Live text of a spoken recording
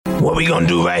What we gonna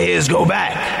do right here is go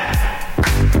back.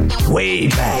 Way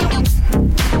back.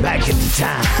 Back in the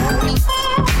time.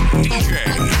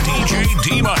 DJ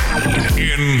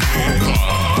D-Money in the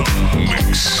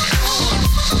mix.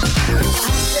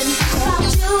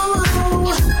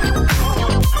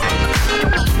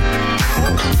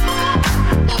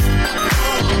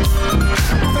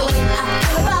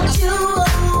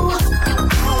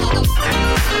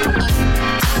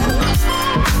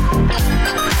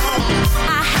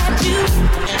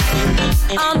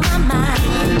 On my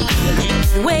mind,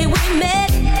 the way we met,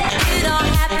 it all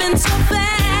happened so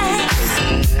fast.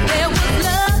 There was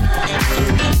love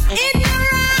in your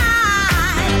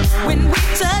eyes. When we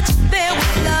touched, there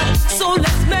was love. So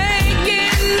let's make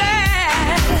it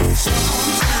last.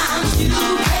 Sometimes you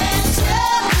can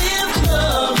tell if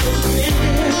love is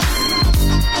real.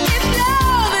 If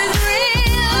love is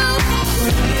real,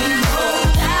 we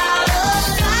hold out a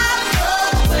lot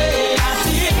the way I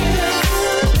feel.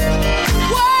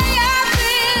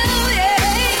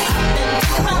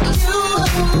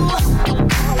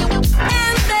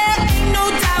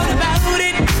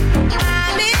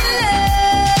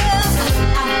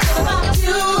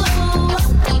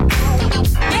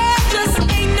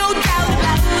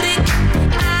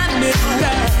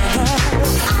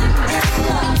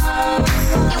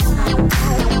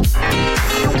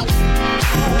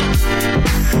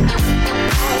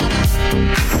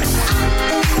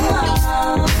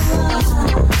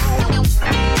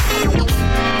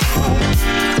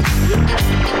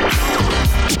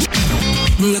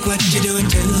 Look what you're doing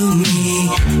to me.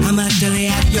 I'm utterly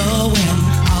at your whim.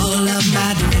 All of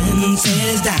my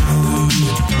defenses down.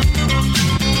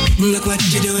 Look what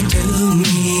you're doing to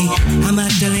me. I'm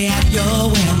utterly at your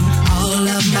whim. All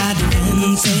of my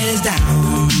defenses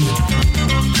down.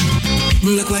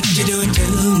 Look what you're doing to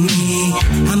me.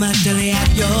 I'm utterly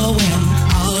at your whim.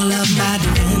 All of my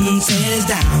defenses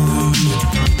down.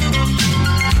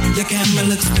 Your camera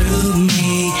looks through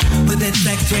me with its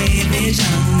X-ray vision,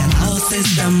 and all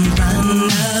systems run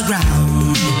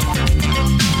aground.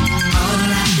 All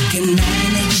I can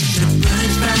manage to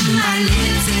push from my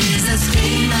lips is a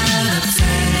stream of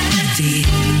absurdities.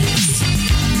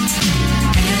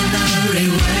 Every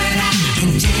word I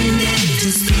intended to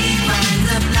speak winds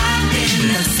up locked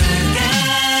in the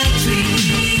circuitry.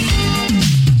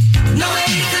 No way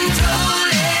to control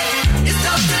it, it's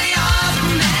totally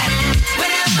automatic.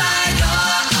 Whenever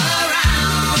you're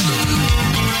around,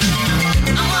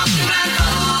 I'm walking around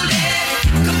folded,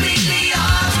 completely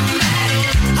automatic.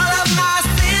 All of my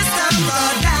systems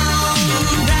are down,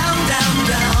 down, down,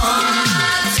 down.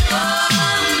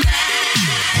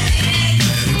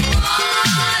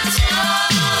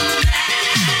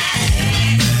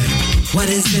 What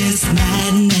is this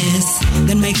madness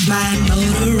that makes my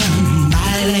motor run?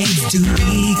 My legs too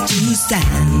weak to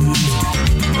stand.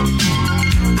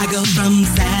 I go from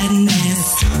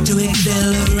sadness to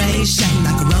exhilaration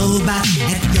like a robot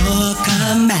at your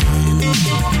command.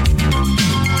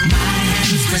 My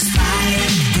hands perspire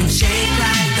and shake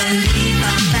like a leaf.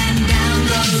 Up and down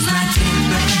goes my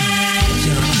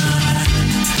temperature.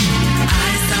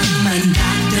 I summon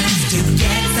doctors to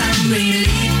get some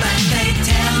relief, but they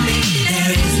tell me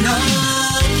there is no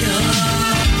cure.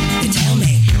 They tell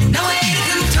me no way to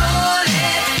control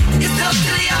it. It's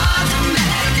totally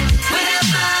automatic.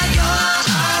 Whenever you're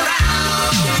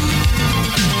around,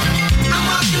 I'm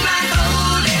walking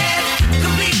blindfolded,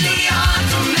 completely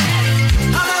automatic.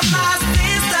 All of my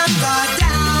systems are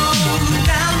down,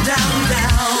 down, down,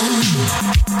 down.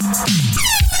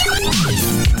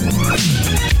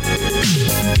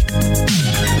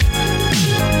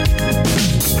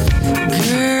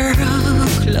 Girl,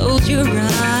 close your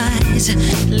eyes.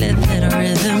 Let that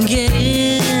rhythm get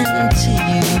into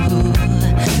you.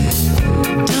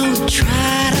 Don't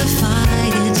try to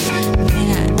fight it.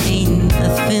 There ain't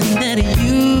nothing that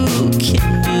you can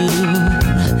do.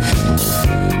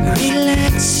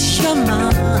 Relax your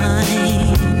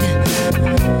mind.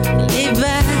 Lay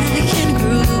back and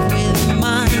groove with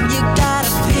mine.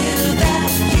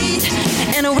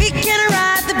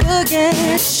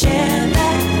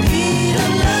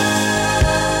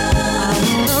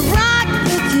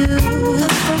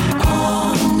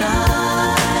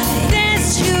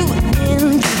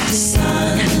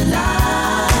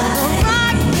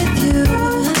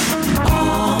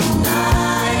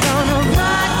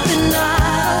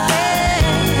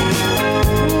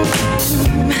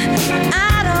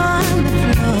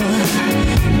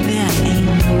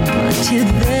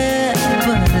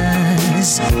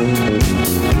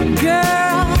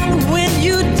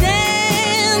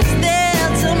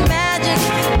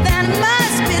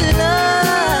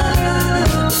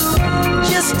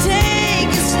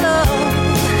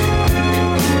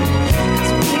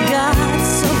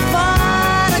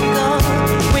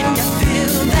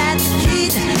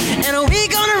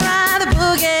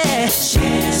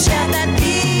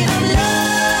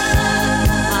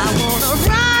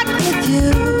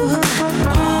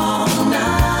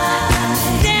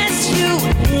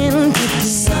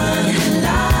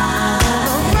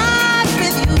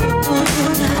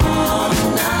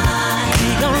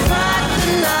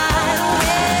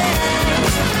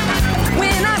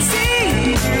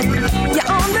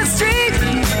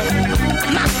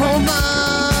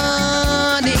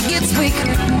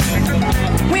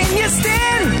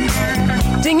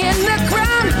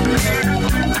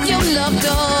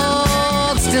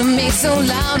 to me so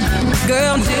loud.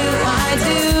 Girl, do I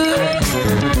do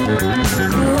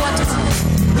what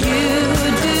you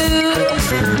do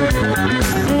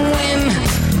when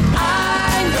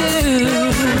I do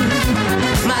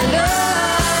my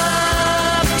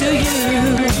love to you?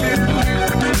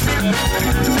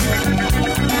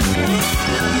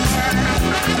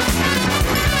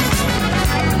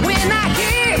 When I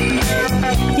hear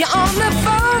you on the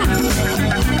phone,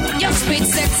 your sweet,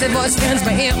 sexy voice turns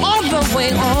my ear all the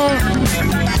way on.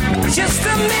 Just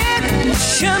a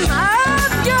mention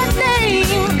of your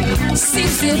name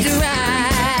seems to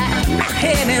drive my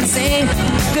head insane.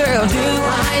 Girl, do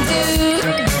I do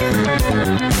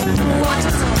what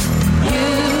you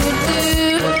do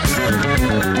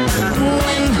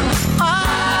when I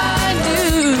do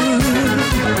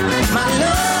my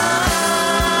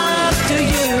love to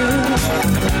you,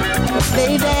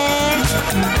 baby?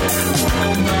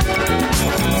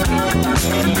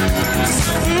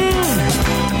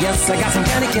 Yes, I got some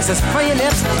candy kisses for your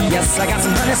lips. Yes, I got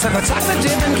some honeysuckle chocolate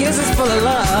dripping kisses full of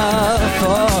love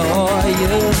for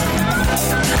you.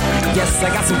 Yes, I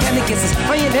got some candy kisses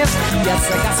for your lips.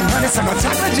 Yes, I got some honeysuckle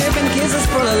chocolate dripping kisses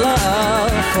full of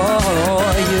love for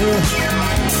you.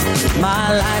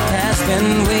 My life has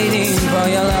been waiting for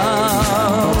your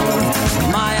love.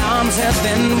 My arms have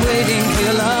been waiting for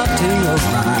your love to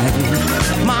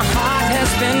arrive. My heart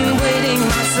has been waiting,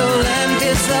 my soul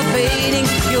anticipating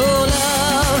your love,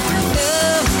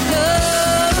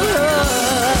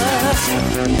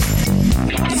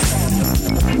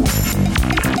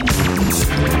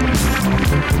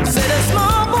 Said a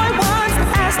small boy once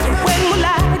asked, when will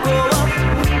I grow up?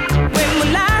 When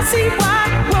will I see what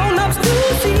grown-ups do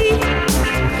see?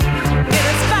 In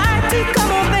his fight to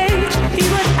come of age, he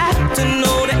would have to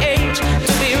know the age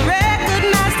to be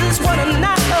recognized as one and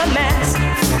not a mass.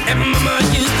 And Mama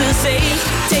used to say,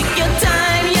 take your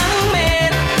time, young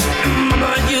man. And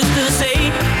Mama used to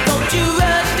say, don't you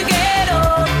rush to get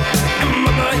old. And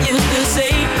Mama used to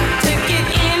say, take it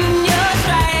in your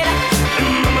stride. And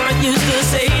Mama used to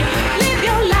say, live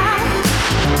your life.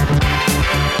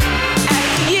 As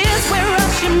the years were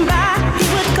rushing by, he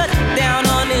would cut down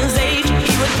on his age.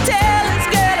 He would tell his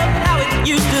girl of how it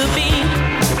used to be,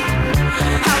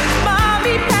 how his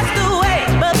mommy passed away,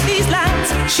 but these lines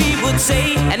she would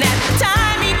say, and at the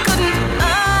time he couldn't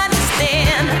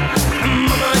understand.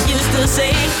 Mama used to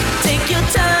say, take your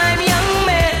time, young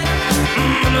man.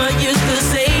 Mama used to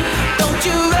say, don't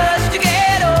you rush to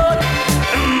get old.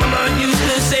 Mama used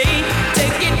to say,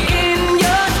 take it in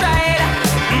your stride.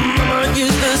 Mama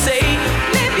used to say,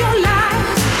 live your life.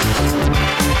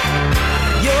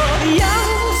 You're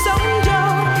young, so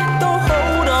young, don't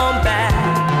hold on back.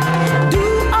 Do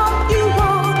all you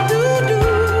want to do.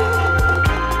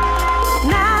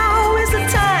 Now is the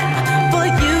time for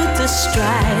you to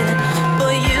stride,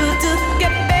 for you to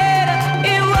get better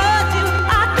in what you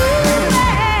are doing.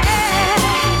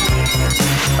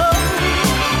 Oh.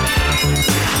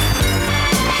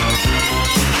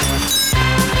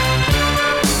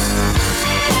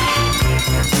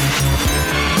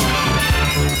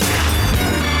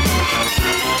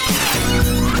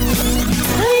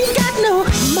 I ain't got no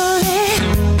money.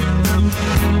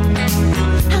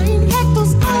 I ain't got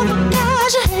those other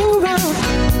guys you hang around.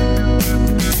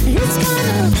 It's kind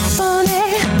of funny,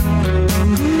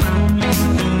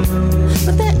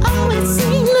 but they always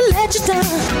seem to let you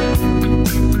down.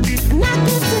 And I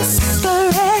get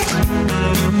discouraged,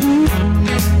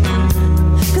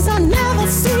 'cause I never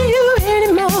see you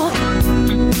anymore.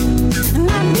 And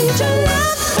I need your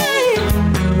love, babe.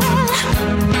 Well,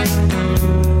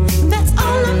 that's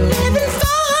all I'm living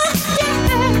for,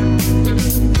 yeah.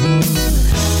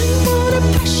 I wanna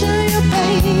pressure you,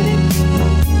 baby,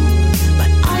 but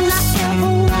all I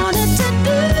ever wanted to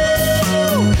do,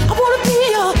 I wanna be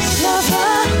your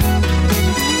lover.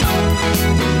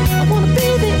 I wanna be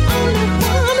the only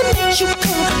one that makes you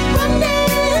come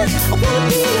running. I wanna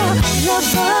be your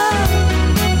lover.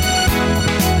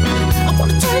 I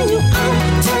wanna turn you on,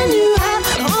 turn you out,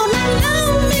 all night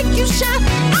long, make you shine.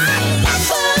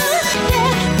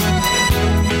 Yeah.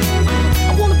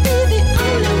 I wanna be the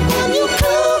only one you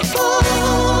come for.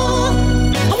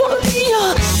 I wanna be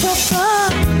your lover.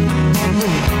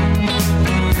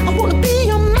 I wanna be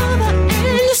your mother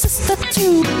and your sister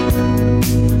too.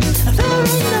 There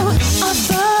ain't no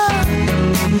other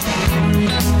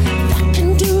that can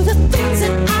do the things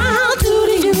that I'll do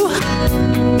to you.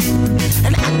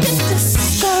 And I get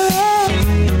discouraged,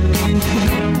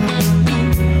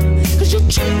 'cause you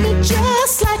treat me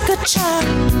just like a child.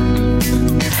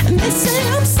 And they say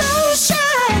I'm so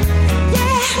shy,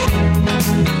 yeah.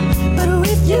 But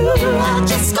with you, I'll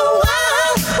just go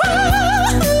wild.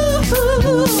 Ooh, ooh,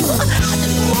 ooh.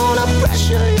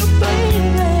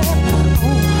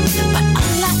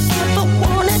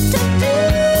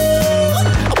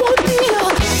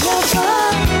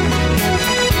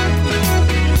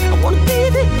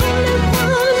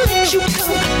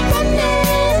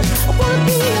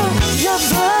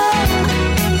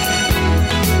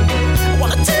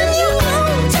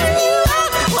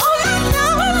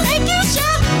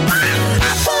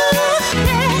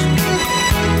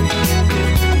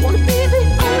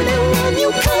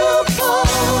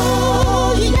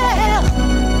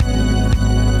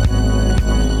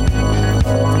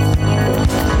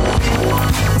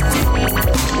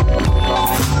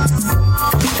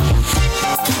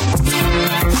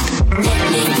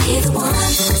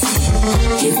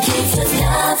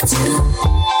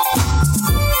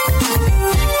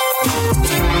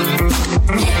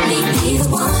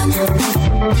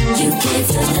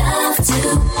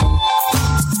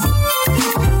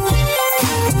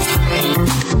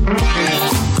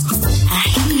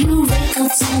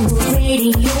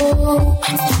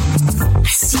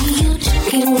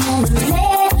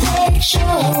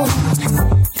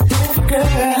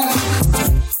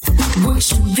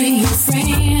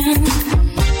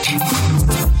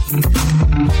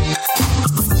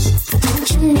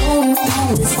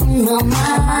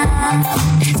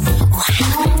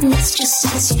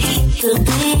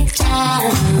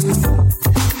 down.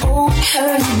 Oh, it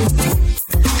hurts.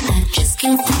 I just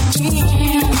can't pretend.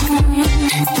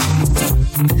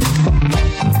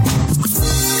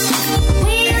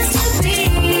 We used to be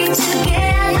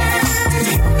together,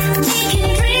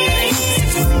 making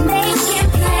dreams, making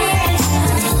plans.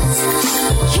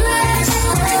 You left the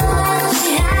world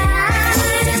behind.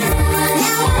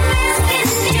 Now I'm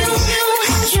asking you,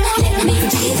 let me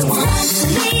be the one to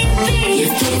leave me. You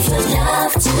give your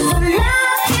love to the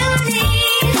love you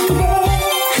need, baby.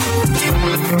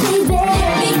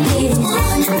 Let me be the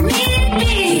one to leave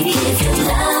me. Give your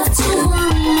love to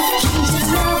one just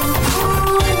love.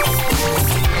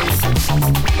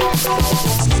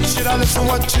 Should I listen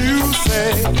what you say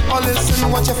or listen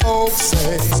what your folks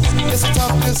say? It's a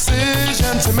tough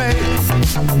decision to make.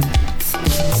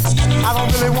 I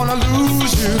don't really wanna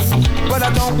lose you, but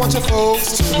I don't want your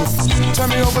folks to turn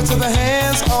me over to the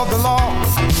hands of the law.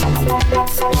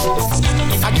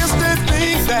 I guess they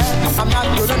think that I'm not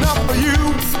good enough for you.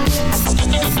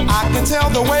 I can tell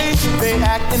the way they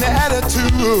act in their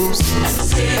attitudes.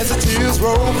 As the tears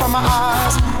roll from my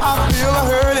eyes, I feel a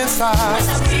hurt inside.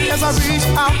 As I reach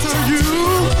out to you,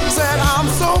 said I'm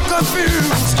so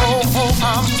confused. Oh,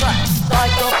 I'm trapped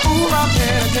like a fool. I'm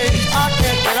in a cage. I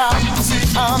can't get out. See,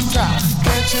 I'm trapped.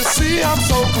 Can't you see I'm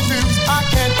so confused? I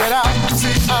can't get out.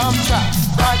 See, I'm trapped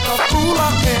like a fool.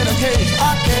 I'm in a cage.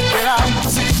 I can't get out.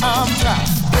 See, I'm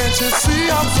trapped. Can't you see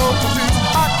I'm so confused?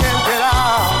 I can't get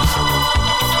out.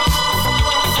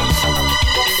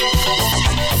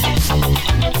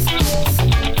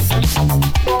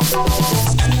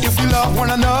 If we love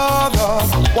one another,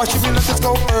 why should we let this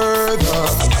go further?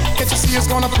 Can't you see it's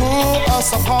gonna pull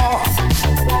us apart?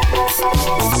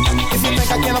 If you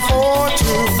think I can afford to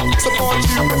support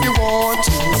you if you want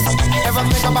to, ever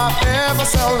think about ever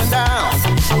settling down?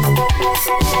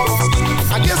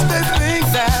 I guess they think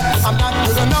that I'm not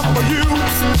good enough for you.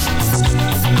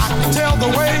 I can tell the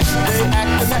way they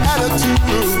act and their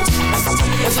attitudes.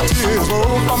 As the tears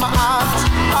roll from my eyes,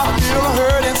 I feel a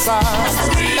hurt inside.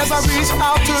 As I reach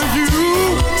out to you,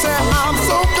 say I'm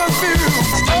so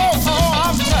confused. Oh,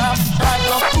 I'm trapped like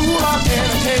a fool. I'm in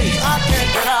a cage. I can't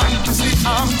get out. You see,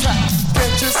 I'm trapped.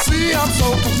 Can't you see I'm so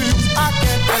confused? I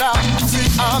can't get out. You see,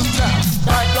 I'm trapped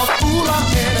like a fool. I'm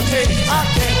in a cage. I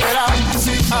can't get out. You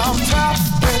see, I'm trapped.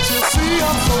 Can't you see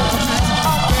I'm so confused?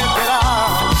 I can't get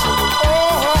out.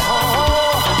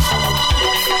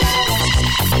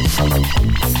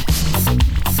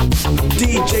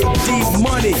 DJ D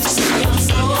Money.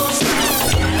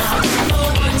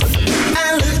 I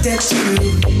looked at you,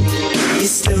 you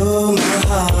stole my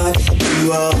heart. You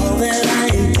are all that I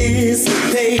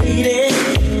anticipated.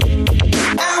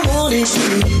 I wanted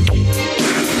you,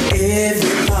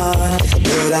 every part,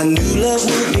 but I knew love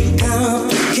would be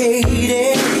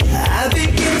complicated. I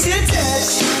began to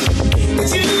touch, but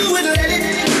you wouldn't let it.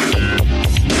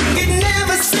 It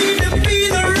never seemed to be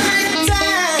the right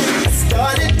time. I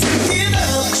started to give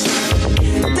up,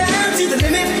 down to the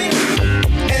limit,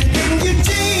 and then you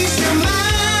changed your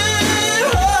mind.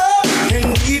 Oh, and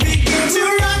we began to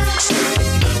rock,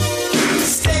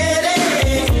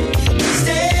 steady,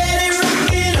 steady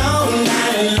rocking all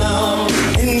night long.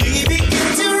 And we began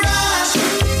to rock,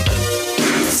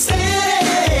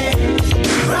 steady,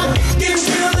 rocking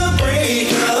till the break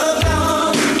of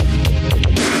dawn.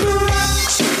 Rock,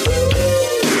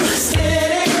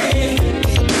 steady,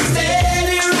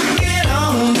 steady rocking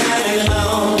all night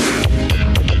long.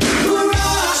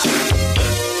 Rock,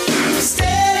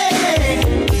 steady,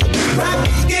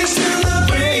 rocking till the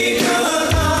break of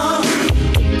dawn.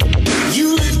 You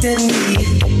looked at me,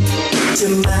 to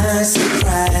my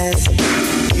surprise.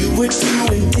 You were too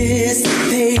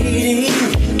anticipating.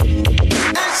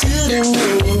 I should've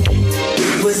known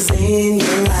it was in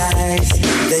your eyes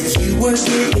that you were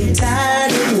getting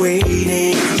tired of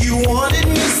waiting. You wanted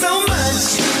me so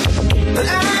much, but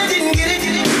I didn't get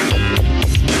it.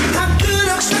 How could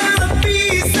I find a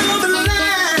piece of the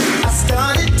line? I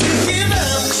started to give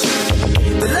up,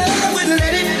 but love wouldn't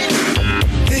let it.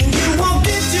 Then you walked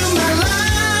into my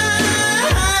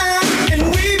life, and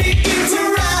we began to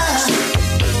rise.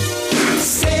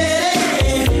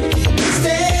 Steady,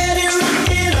 steady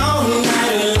rocking all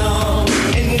night long.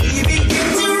 And we began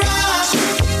to rock,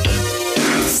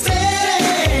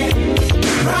 steady,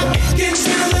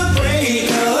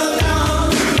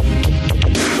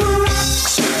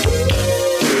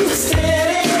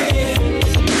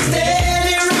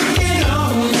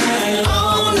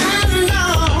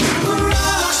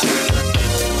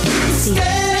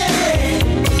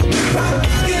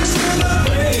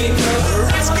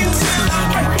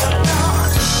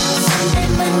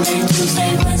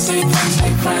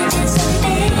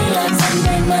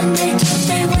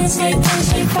 Wednesday,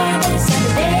 Thursday, Friday,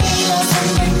 Saturday,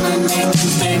 Sunday, Monday,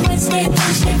 Tuesday, Wednesday,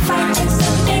 Thursday, Friday,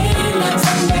 Saturday,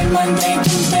 Sunday, Monday,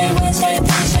 Tuesday, Wednesday,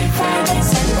 Thursday, Friday,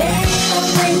 Saturday.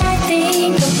 When I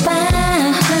think about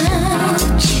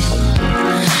you,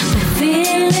 my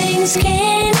feelings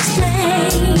can't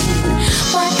explain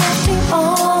why after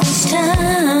all this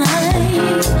time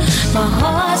my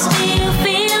heart still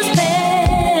feels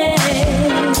pain.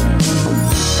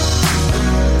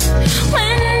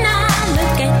 When I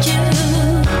look at you,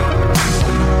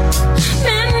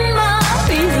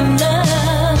 memories of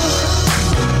love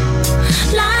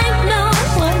like no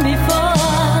one before.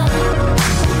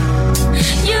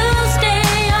 You stay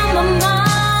on my mind.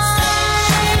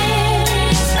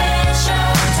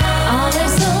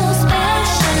 Always so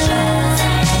special.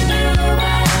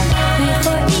 Wait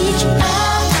for each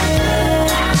other.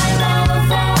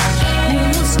 You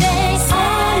will stay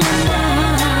on my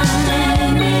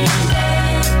mind.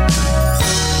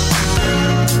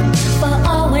 For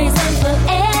always and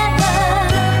forever,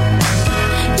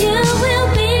 you will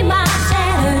be my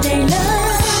Saturday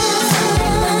love.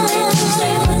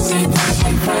 Tuesday, Wednesday,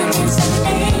 Thursday, Friday,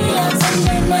 Saturday,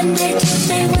 Sunday, Monday,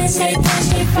 Tuesday, Wednesday,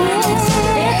 Thursday, Friday,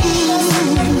 Saturday,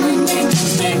 Sunday, Monday,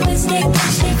 Tuesday, Wednesday,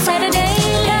 Thursday, Saturday,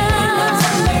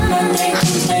 Sunday, Monday,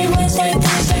 Tuesday, Wednesday,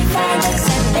 Thursday, Friday,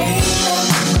 Saturday.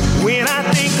 When I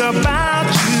think about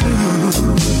you,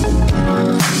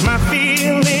 my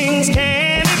feelings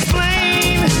can't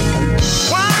explain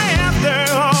why after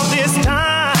all this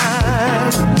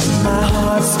time my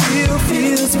heart still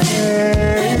feels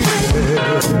pain.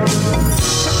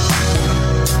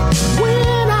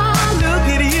 When I look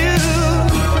at you,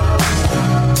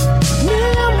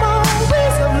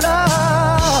 memories of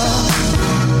love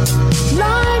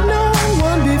like no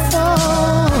one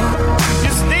before.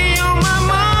 You stay on my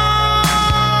mind.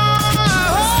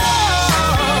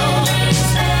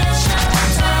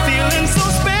 Feeling so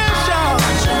special.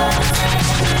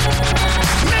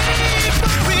 Made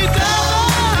for each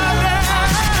other.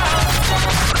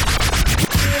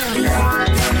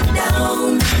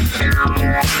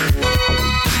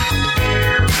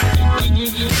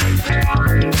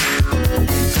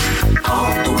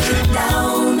 All the way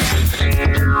down.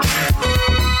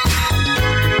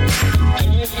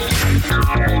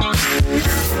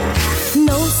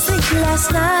 No sleep last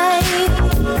night.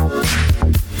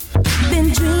 Been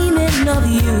dreaming of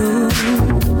you.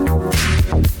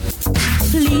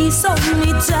 Please hold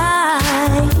me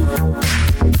tight,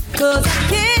 'cause I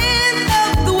can't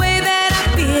help the way that I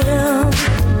feel.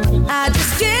 I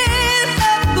just can't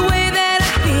help the way that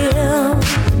I feel.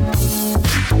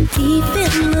 Deep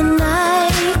in the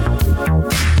night,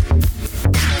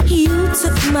 you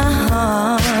took my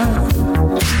heart.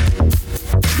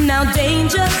 Now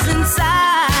danger's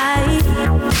inside,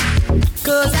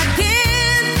 'cause I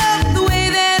can't help the way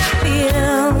that I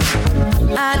feel.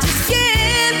 I just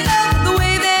can't help the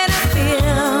way that I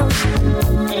feel.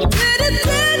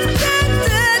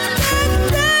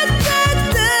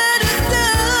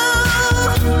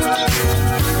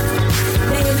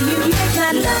 Baby, you make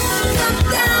my love come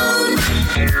down.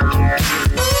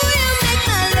 Ooh, you make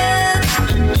my love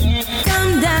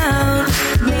come down.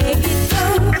 Make it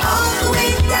come all the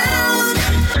way down.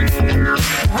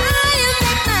 Oh, you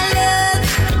make my love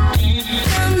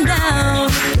come down.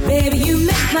 Baby, you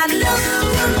make my love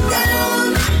come down.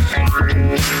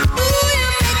 Ooh, you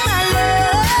make my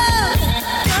love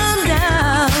come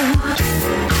down.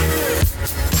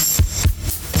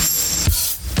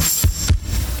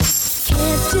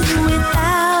 Can't do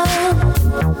without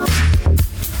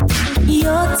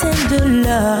your tender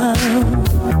love.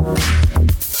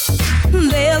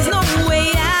 There's no way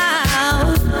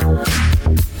out,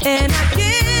 and I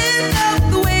can't help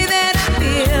the way that I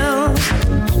feel.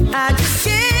 I just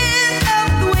can't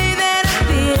help the way that I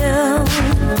feel.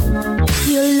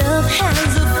 Your love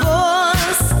has a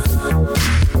force,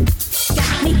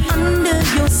 got me under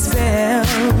your spell.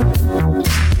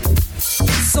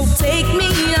 So take me,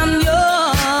 I'm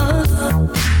yours,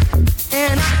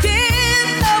 and I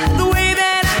can't help the way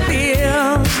that I feel.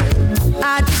 I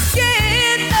just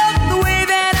can't help the way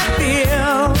that I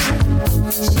feel.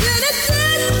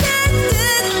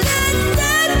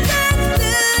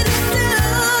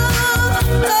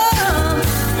 Oh,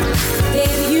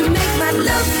 baby, you make my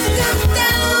love come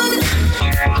down.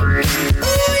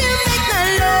 Ooh, you make my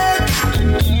love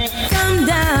come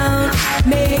down.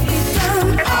 Make it come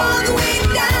all the way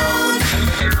down.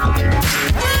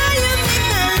 Oh, you make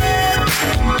my love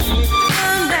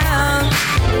come down.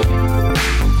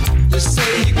 You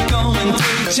say you're going to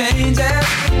change it.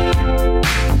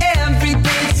 Every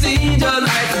day it seems your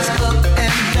life is up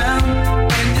and down.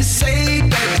 And you say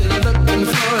that you're looking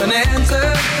for an answer.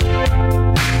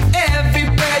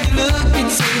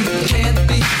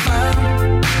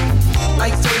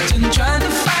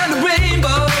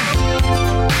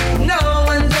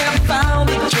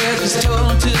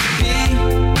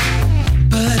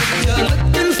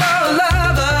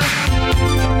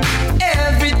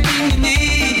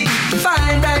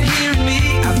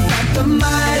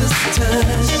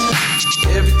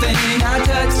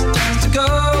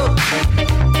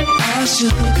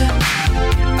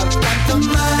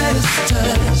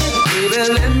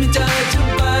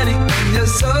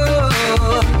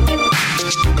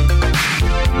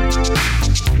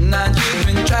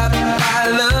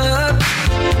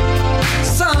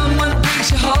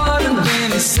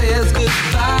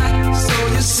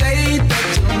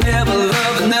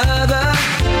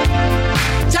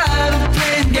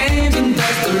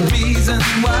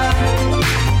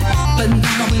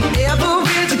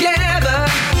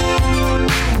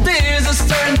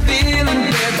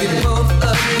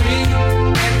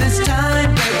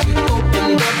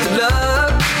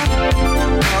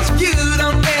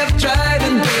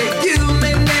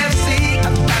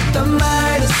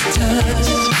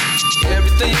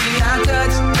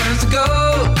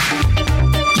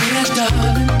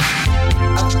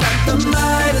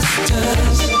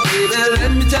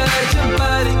 touch your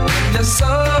body and your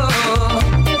soul.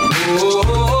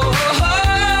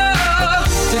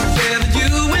 Together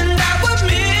you and I were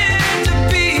meant to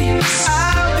be.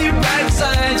 I'll be right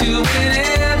beside you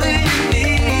whenever you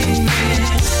need me.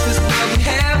 This love we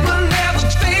have will never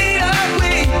fade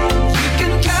away. You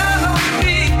can count on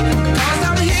me, 'cause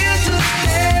I'm here to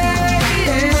stay.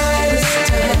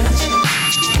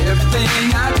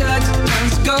 Everything I touch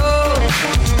turns gold.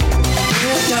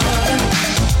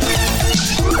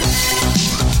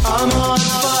 I'm on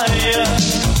fire.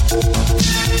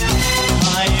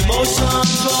 My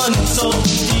emotions run so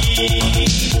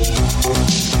deep.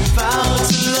 You vowed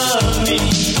to love me.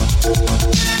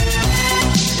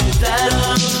 Is that a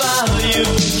vow you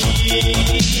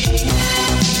keep?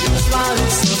 Your smile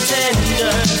is so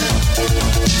tender.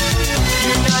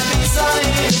 You got me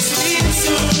sighing sweet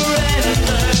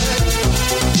surrender.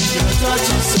 Your touch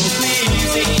is so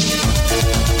pleasing.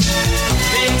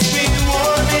 Makes me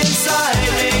warm inside,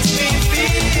 makes me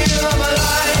feel I'm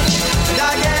alive. And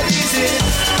I get easy,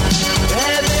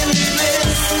 heavenly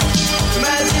bliss,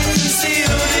 magic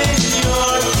concealed in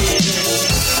your kiss.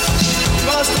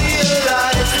 Must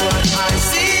realize what I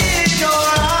see in your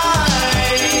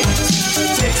eyes.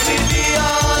 Takes me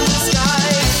beyond the sky,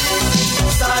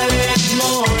 silent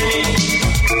morning.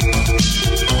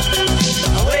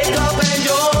 I wake up and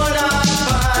you're not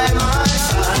by my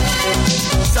side.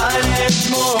 Silent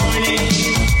morning.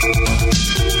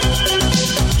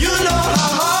 You know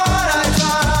how hard I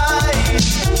try.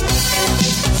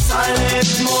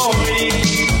 Silent morning.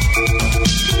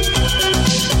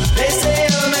 They say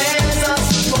a man's not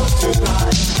supposed to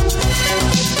cry.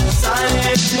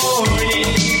 Silent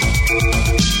morning.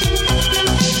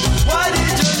 Why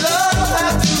did your love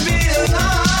have to be a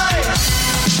lie?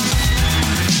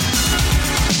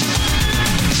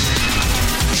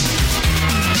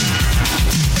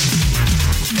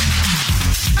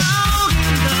 Out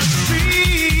in the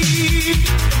street,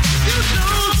 you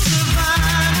don't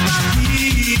survive by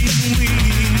being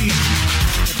weak.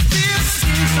 This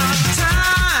is our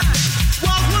time.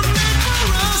 What was meant for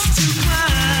us to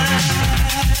find?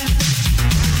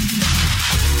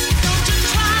 Don't you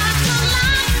try to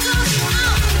lock us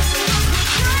out, 'cause we're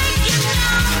breaking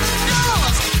down the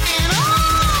doors, and all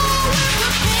we're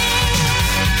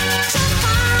prepared to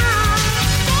find.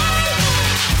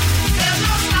 There's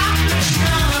no stopping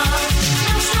us,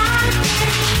 no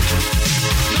stopping.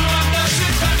 No one does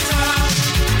it better.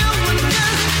 No one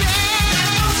does it better.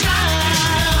 There's no stopping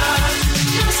us,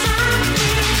 no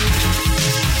stopping.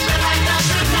 Red light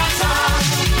doesn't matter.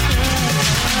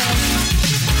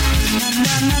 Na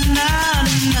na na na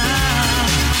na.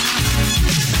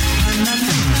 Na na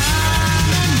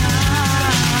na na.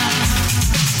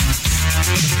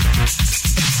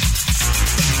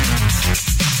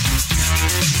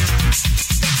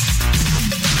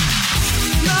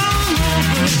 Long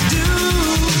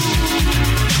overdue.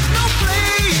 No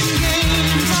playing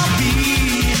games or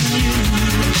being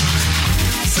used.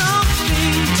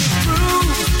 Something to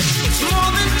prove. It's more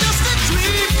than just a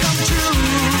dream come true.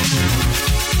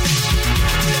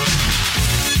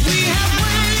 We have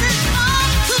waited all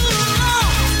too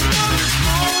long for this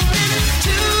moment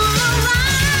to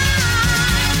arrive.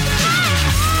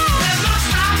 There's no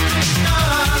stopping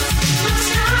us, no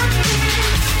stopping.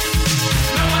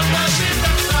 No one does it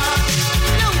better.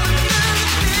 No one does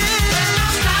it better. There's no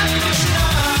stopping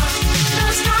us, no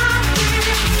stopping.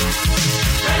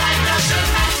 Red light doesn't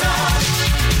matter.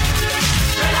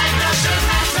 Red light doesn't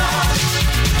matter.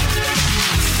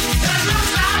 There's no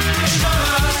stopping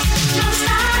us, no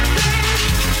stopping.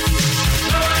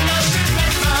 No one does it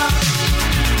better.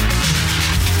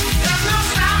 There's no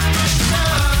stopping us,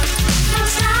 no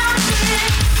stopping.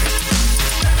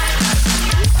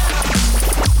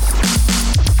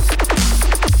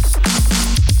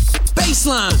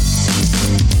 Baseline.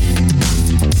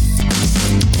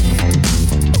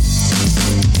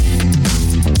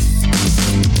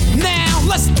 Now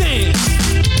let's dance.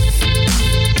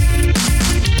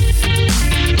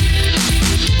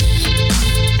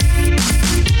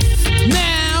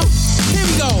 Now, here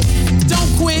we go.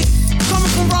 Don't quit.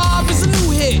 Coming from Rob is a new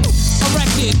hit. A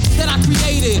record that I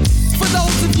created for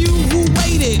those of you who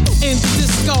waited in the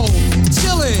disco.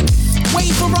 Chillin',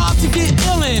 waiting for Rob to get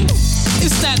illin'.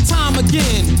 It's that time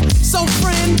again. So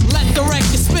friend, let the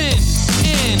record spin.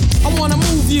 And I wanna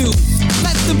move you.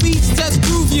 Let the beats just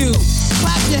groove you.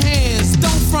 Clap your hands,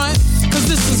 don't front, 'cause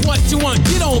this is what you want.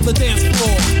 Get on the dance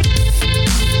floor.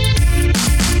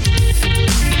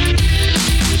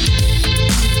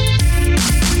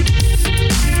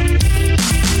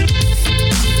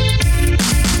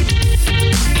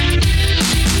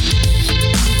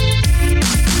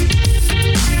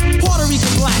 Puerto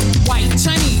Rican black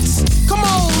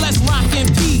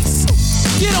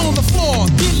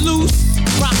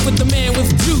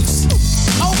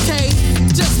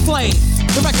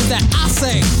that I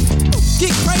say.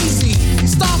 Get crazy,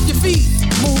 stomp your feet,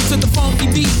 move to the funky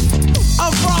beat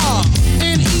of Raw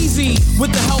and Easy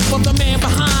with the help of the man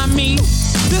behind me.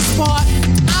 This part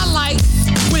I like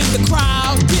when the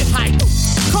crowd get hyped.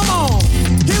 Come on,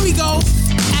 here we go.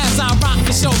 As I rock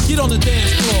the show, get on the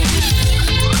dance floor.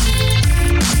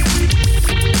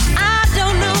 I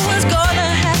don't know what's gonna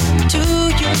happen to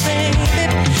you, baby,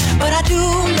 but I do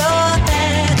know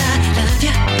that I love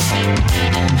you.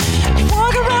 You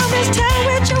walk around this town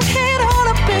with your head all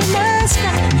up in the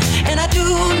sky, and I do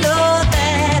know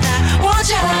that I want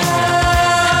you.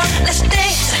 Let's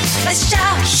dance, let's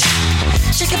shout,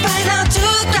 shake your body down to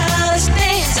the ground. Let's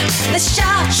dance, let's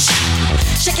shout,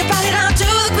 shake your body down to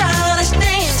the ground. Let's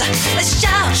dance, let's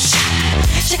shout,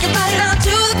 shake your body down to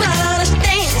the ground. Let's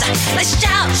dance, let's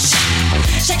shout,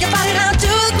 shake your body down to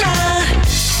the ground.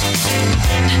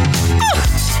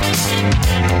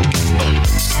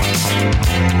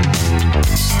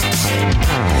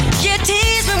 You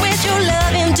tease me with your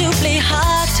loving, doubly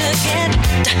hard to get,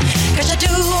 'cause you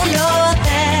do know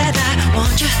that I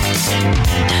want you.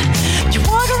 You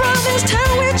walk around this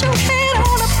town with your head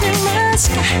all up in the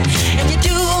sky, and you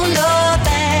do know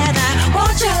that I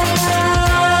want you.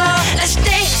 Let's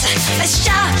dance, let's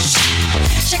shout,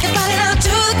 shake your body down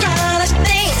to the ground. Let's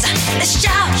dance, let's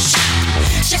shout,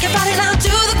 shake your body down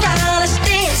to the ground. Let's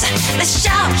dance, let's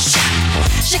shout,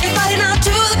 shake your body down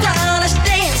to the ground. Let's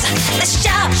dance, let's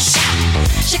shout,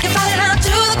 shake your body down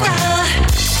to the ground.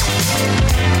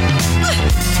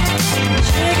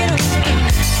 Shake it up.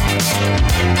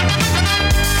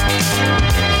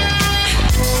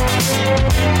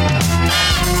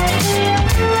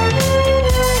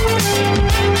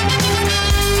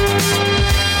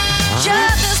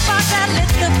 Just the spark that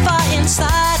lit the fire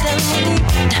inside of me,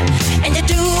 and you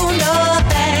do know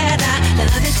that I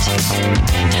love it.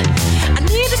 I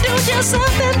need to do just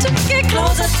something to get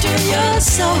closer to your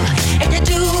soul, and you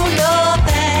do know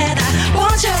that I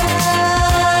want you.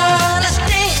 Let's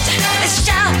dance, let's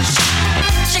shout,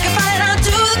 shake your body down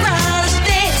to the ground. Let's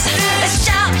dance, let's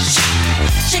shout,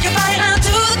 shake your body down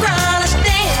to the ground. Let's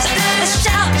dance, let's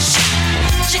shout,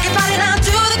 shake your body down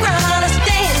to the ground. Let's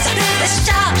dance, let's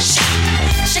shout,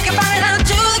 shake your body down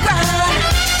to the ground.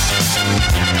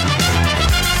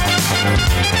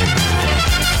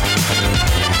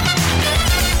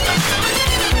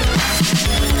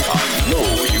 I know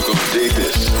you gonna dig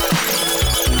this.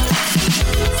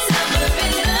 Summer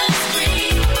in the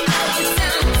street, oh, it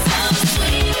sounds so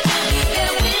sweet. Be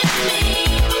there with me,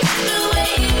 the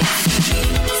way it used to be.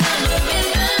 Summer in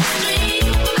the street,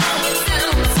 oh, it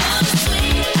sounds so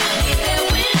sweet. Be there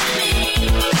with me,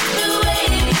 the way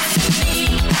it used to be.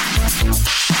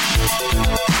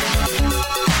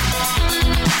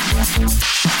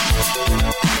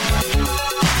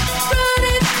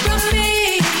 Running from me,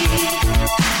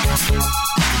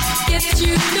 get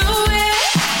you nowhere.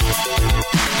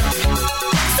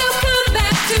 So come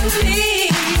back to me.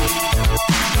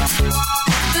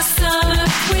 The summer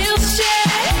we'll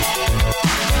share.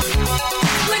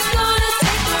 We're gonna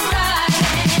take a ride.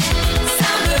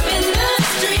 Summer in the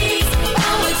street,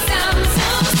 oh, it sounds so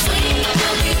sweet.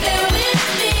 You'll be there with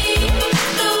me,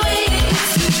 the way it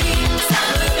used to be.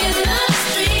 Summer in the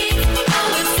street,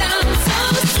 oh, it sounds so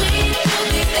sweet. You'll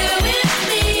be there with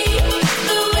me,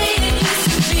 the way it used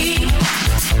to be.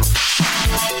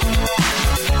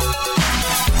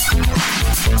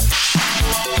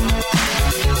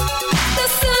 The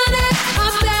sun at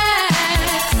our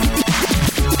backs,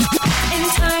 and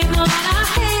time on our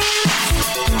hands.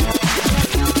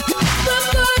 We'll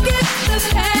forget the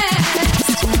past,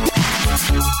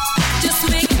 just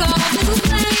make all new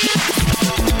plans.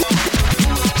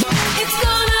 It's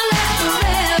gonna last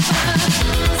forever.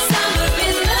 Summer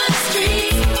in the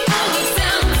street, oh, it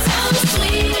sounds so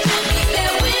sweet. You'll be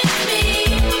there with me,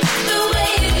 the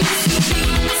way it used to be.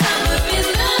 Summer in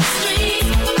the street,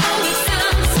 oh, it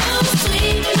sounds so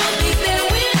sweet. You'll be there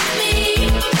with me,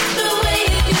 the way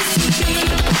it used to be.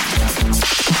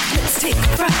 Let's take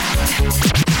a ride.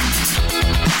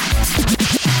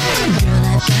 Girl,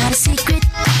 I've got a secret.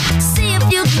 See if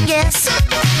you can guess.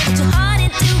 Put your heart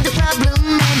into the problem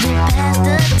and you pass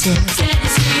the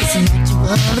test. It's a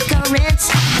natural occurrence,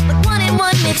 but 1 and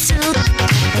 1 makes 2.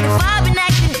 And if I've been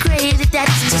acting crazy,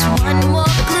 that's just one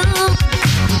more clue.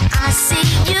 I see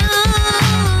you.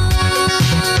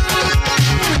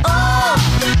 Oh,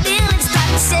 feelings start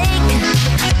to shake.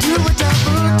 Do a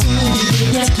double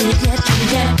take. Get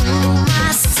it. Ooh,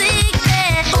 my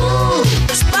secret. Ooh,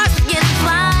 sparks begin to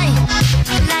fly.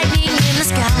 Lightning in the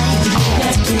sky.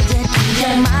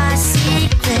 Get my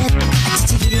secret.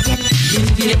 Did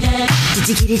you get it yet? Did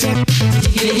you get it yet? Did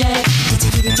you get it yet? Did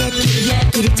you get it yet?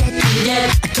 Get it yet?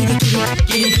 Get it yet?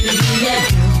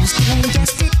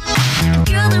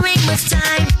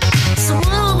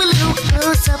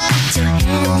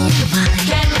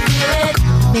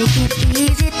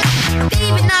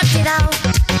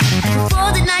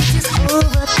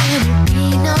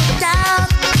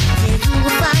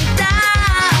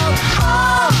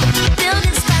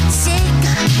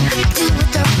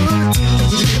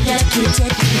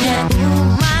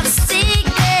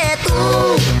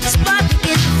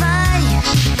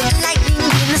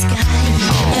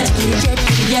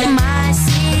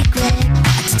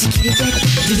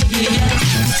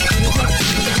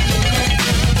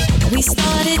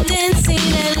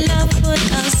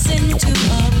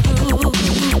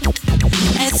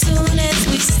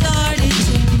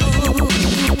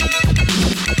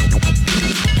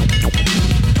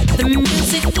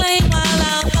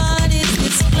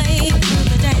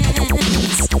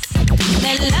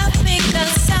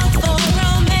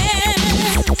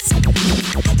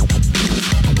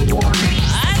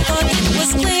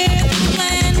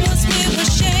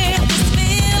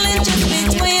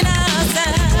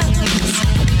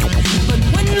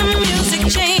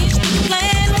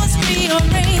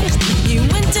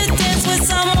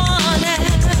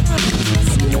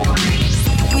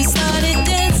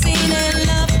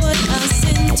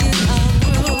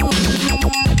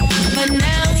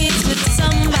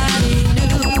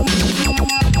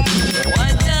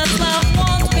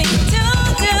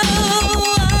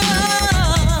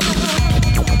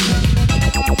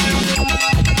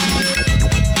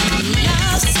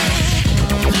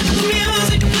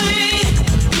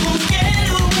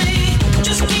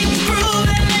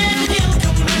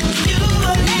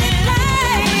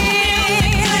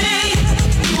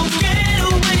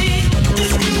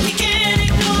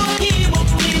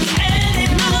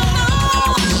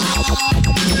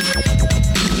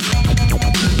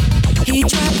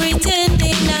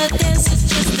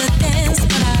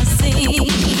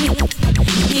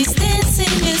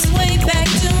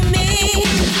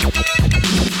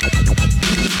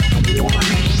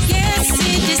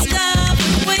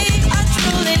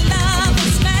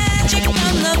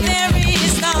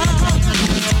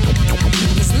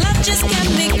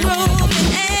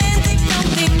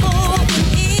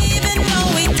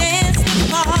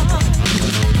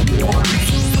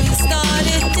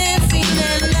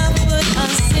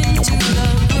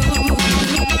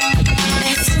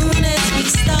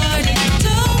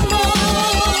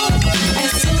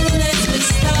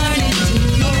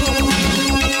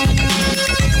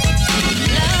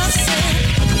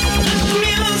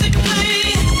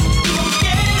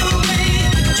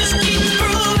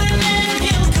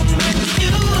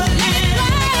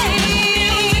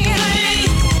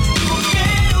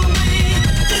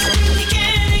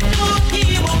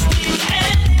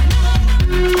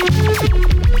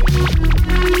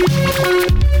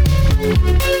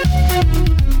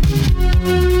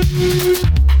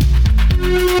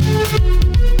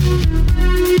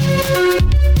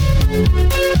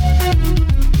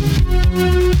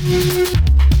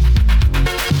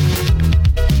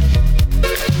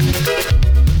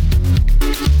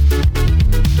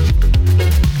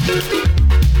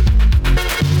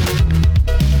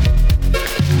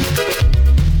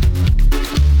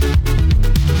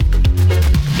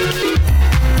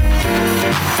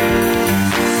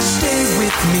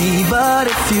 But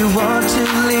if you want to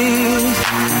leave,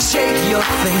 shake your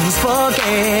things,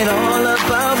 forget all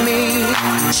about me.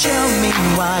 Tell me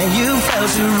why you failed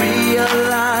to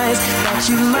realize that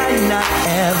you might not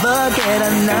ever get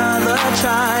another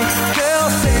try. Girl,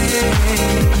 think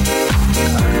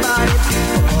about it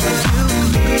before you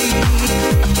leave.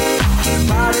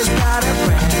 Body's got a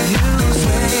brand new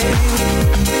swing.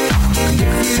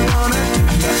 If you wanna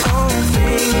do your own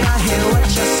thing, I hear what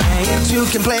you're saying. You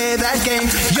can play that game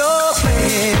you're playing.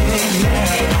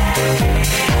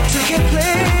 You can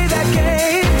play that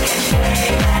game.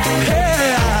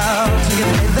 Yeah, you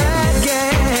can play that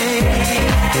game.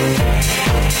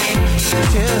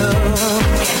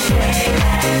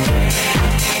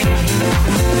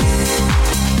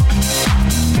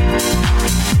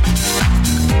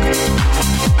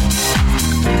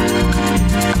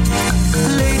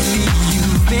 Lately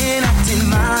you've been acting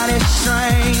mighty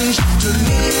strange. To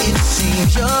me it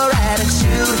seems your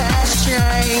attitude has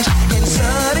changed, and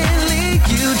suddenly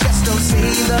you just don't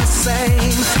seem the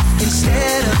same.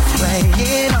 Instead of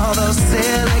playing all those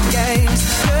silly games,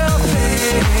 girl,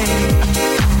 think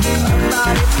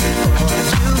about it before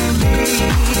you leave.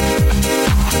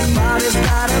 Body's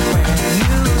got a brand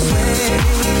new swing.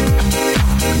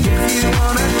 If you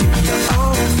wanna do your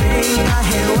own thing, I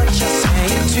hear what you're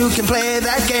saying. You can play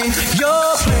that game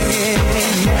you're playing.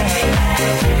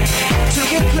 You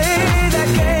can play that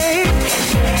game.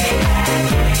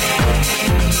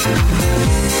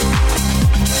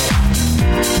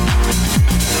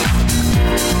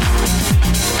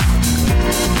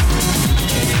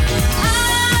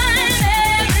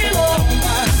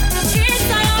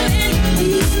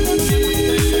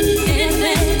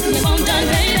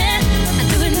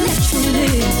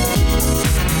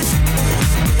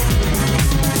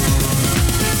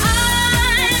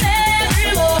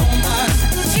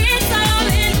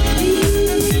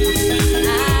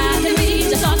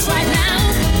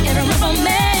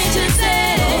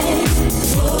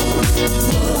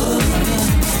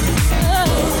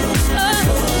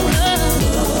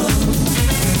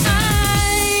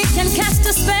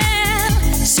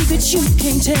 You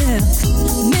can tell,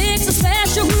 makes a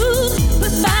special groove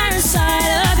with fire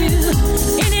inside of you.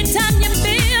 Anytime you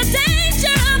feel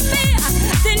danger or fear,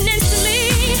 then instantly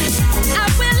I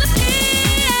will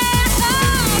appear.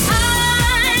 Oh,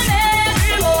 I'm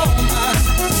every woman,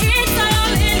 it's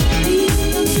all in me.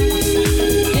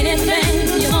 Anything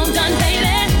you want done, baby,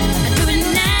 I do it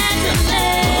naturally.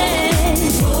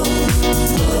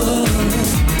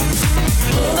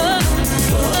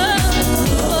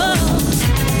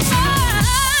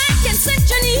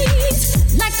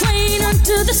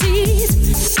 To the seas,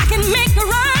 I can make a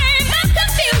rhyme of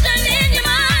confusion in your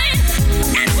mind.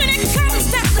 And when it comes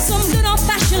back to some good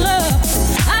old-fashioned love,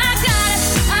 I got it,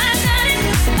 I got it,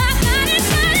 I got it,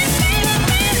 got it, baby,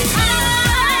 baby.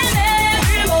 I'm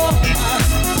every woman,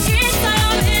 it's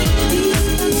all in me.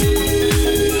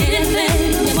 Anything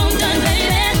you want done,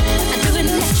 baby, I do it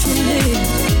naturally.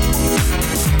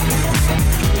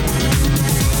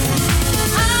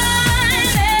 I'm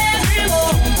every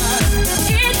woman,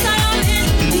 it's all in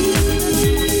me.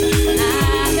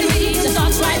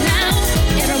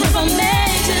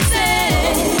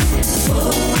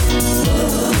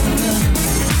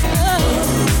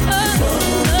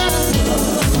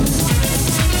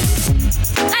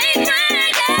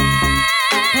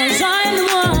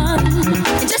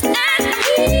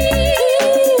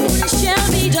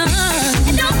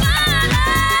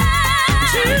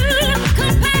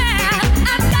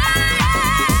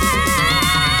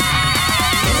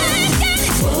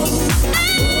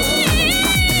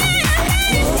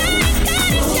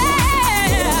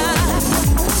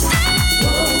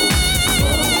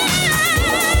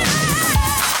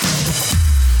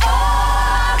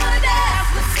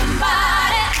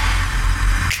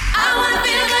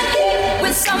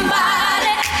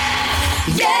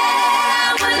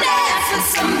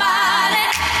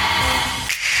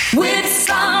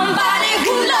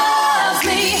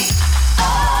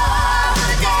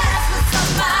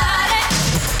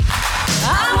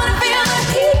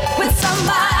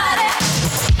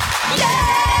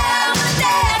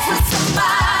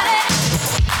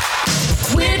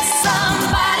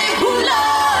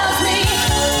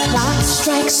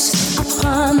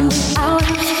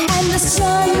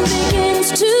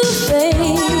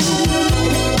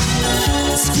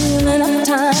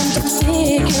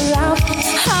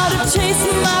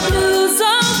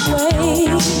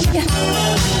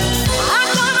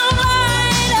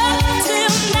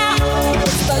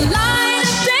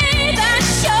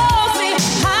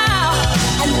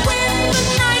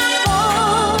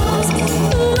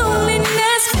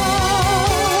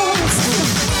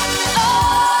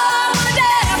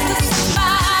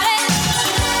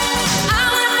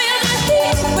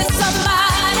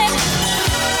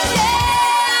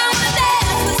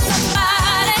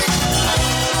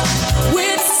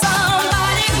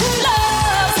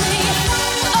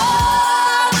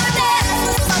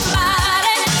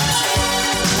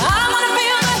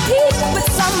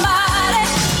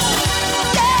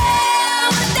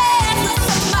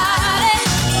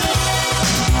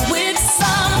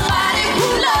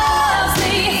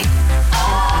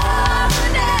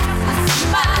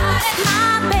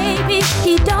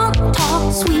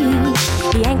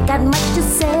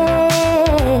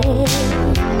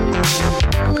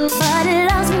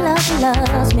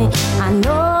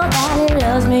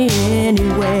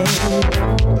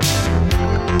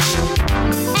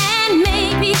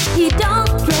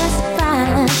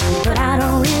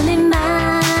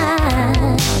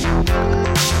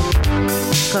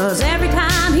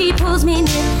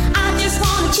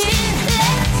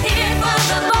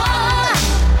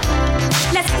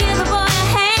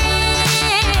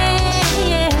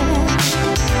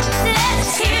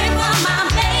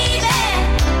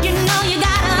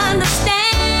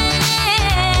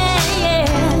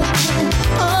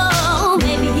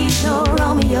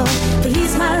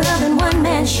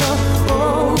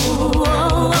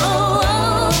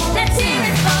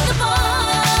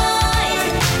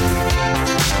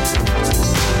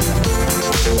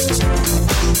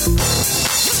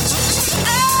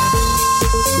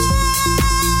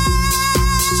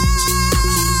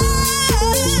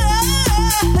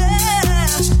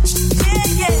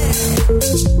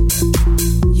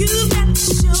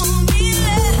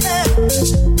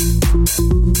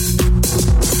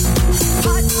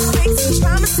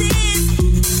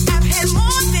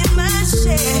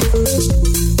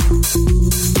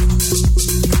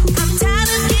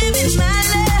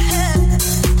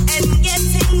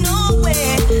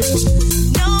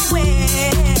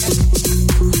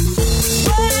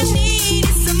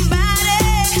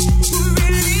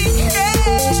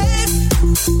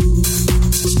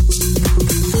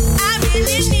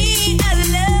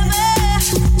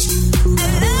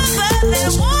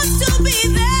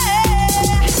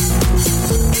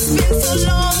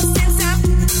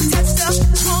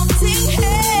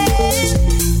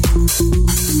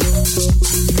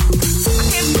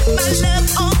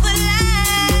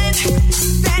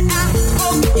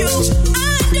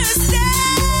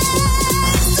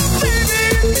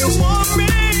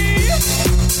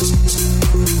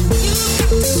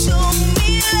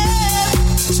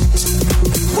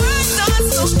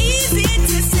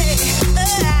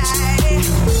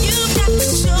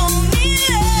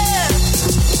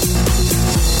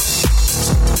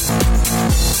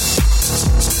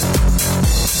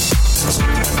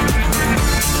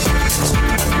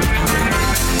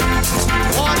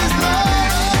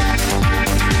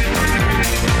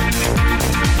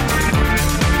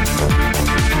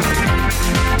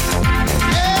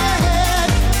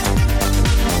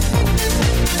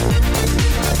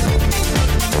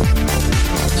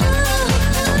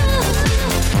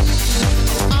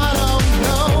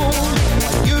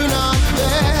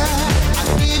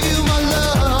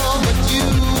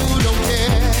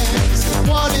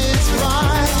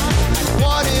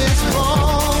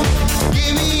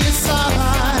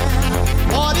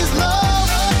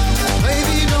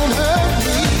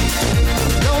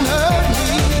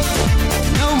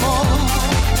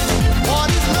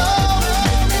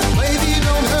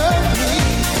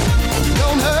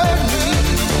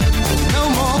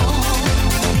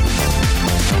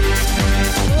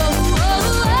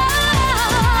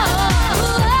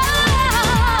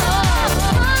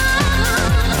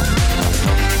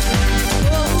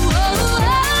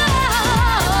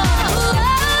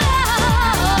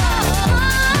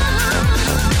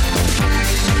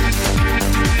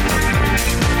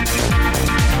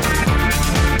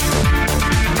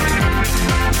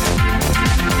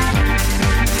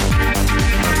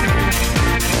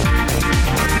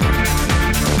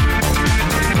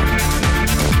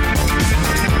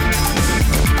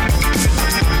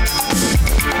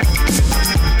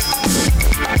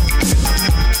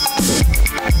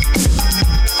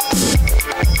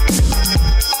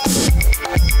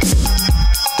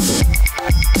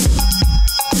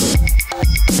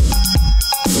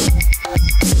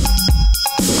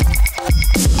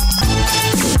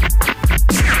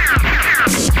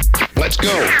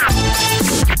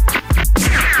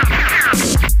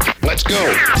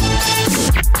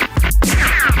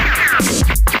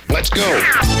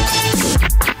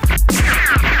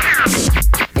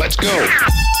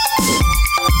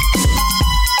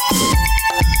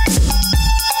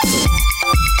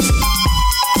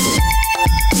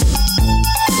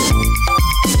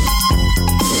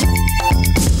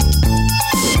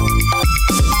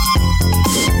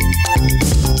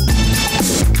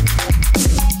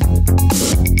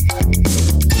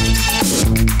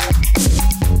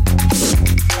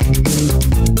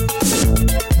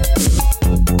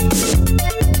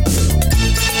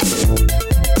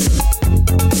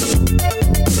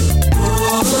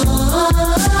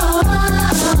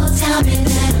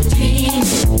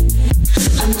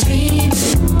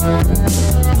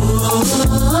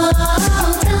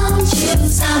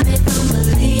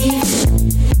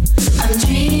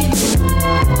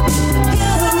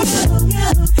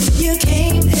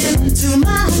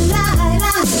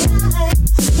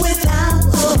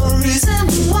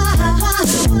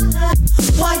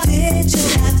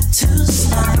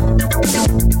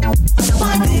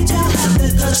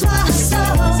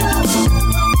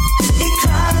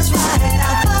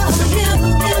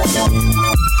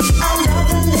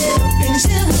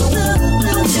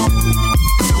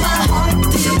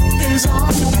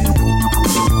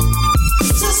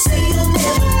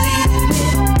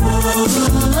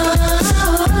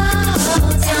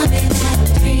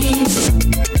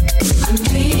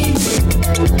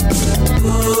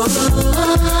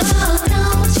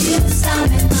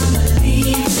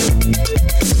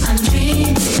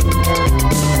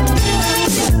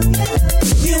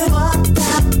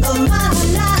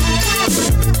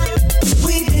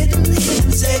 We didn't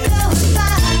even say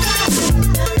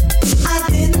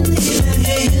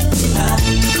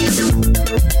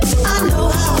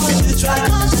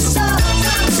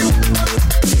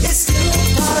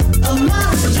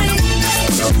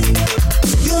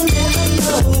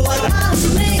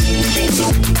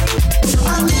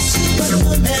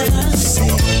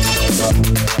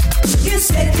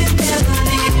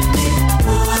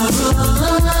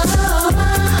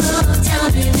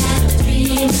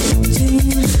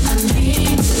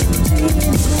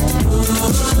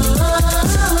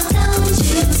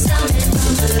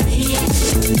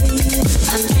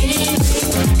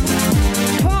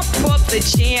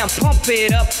pump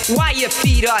it up while your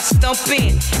feet are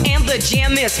stumping. And the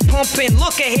jam is pumping.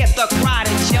 Look ahead, the crowd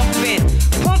is jumping.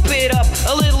 Pump it up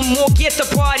a little more, get the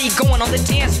party going on the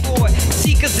dance floor.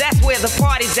 See, cause that's where the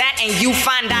party's at, and you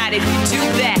find out if you do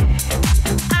that.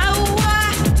 I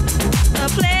want a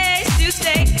place to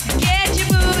stay. Get your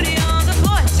booty on the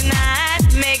floor tonight.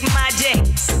 Make my day.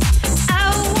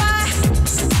 I want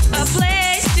a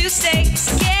place to stay.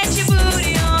 Get your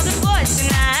booty on the floor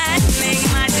tonight. Make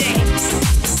my day.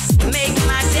 Make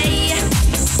my day.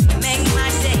 Make my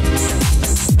day.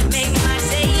 Make my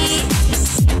day.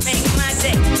 Make my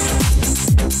day.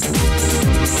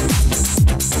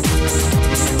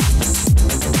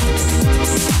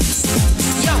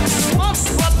 Yo, pump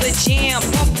up the jam,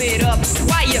 pump it up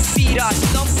while your feet are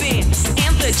stumping.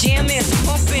 And the jam is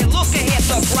pumping. Look ahead,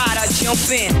 the crowd are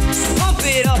jumping. Pump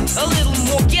it up a little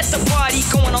more, get the party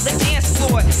going on the dance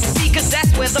floor. See, cause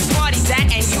that's where the party's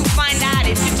at, and you find out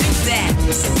if you do that.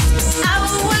 I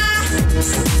want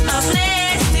a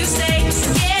place to stay.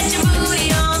 Get your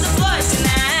booty on the floor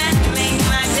tonight. Make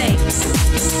my day.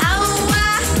 I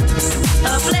want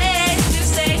a place to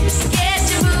stay. Get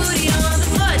your booty on the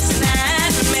floor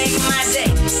tonight. Make my day.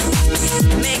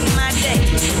 Make my day.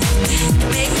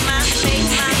 Make my day.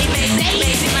 Make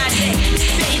my day.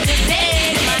 Baby,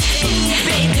 baby, my day.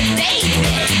 Baby, baby.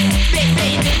 Baby,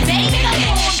 baby, come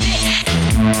on, baby.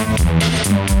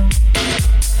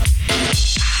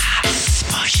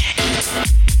 Push it.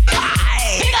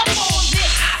 Pick up on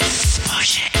this.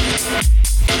 Push it.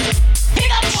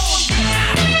 Pick up on this.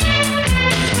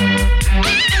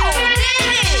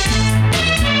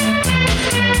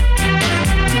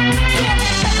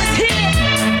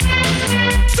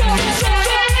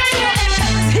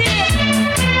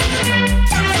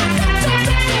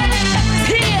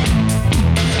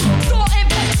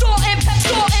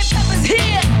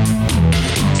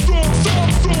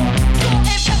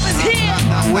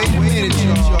 Wait a minute,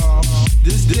 y'all.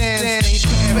 This dance ain't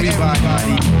for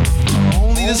everybody.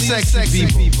 Only the sexy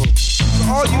people. So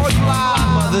all you fly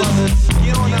mothers,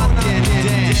 get on out there and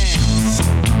dance.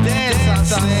 Dance, I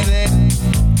said.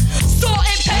 Salt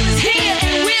and pepper's here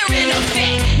and we're in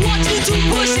effect. Want you to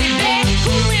push it back.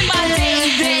 Who in my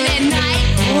day, then at night,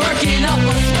 working up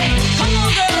a sweat. Come on,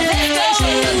 girl, let's go.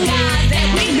 Show the guys that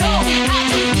we know how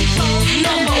to control.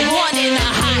 Number one in the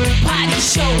hot body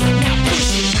show. Now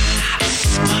push it.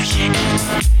 Push it.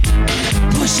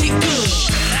 Push it good.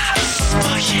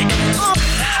 Push it.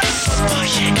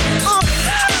 Push it.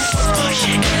 Push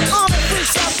it.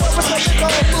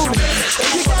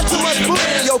 You got too much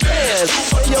booty in your pants,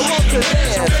 and you want to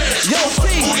dance. Yo, T,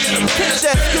 kick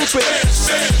that stupid.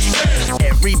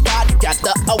 Everybody got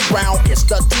the around. It's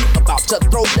the team about to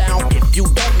throw down. If you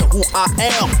don't know who I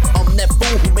am, I'm that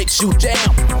fool who makes you jam.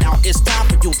 Now it's time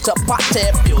for you to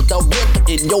party. Feel the rhythm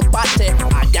in your body.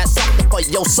 I got something for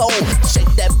your soul. Shake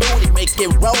that booty, make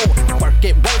it roll. Work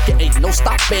it, ain't no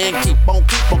stopping. Keep on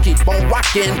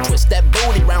rocking. Twist that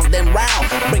booty round and round.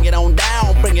 Bring it on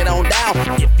down, bring it on down.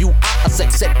 If you are a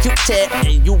sexy cutie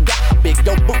and you got a big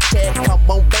old booty, come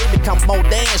on baby, come on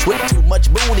dance with too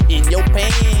much booty in your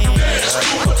pants.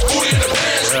 Booty in the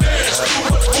pants,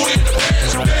 booty in the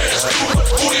pants, booty in the pants,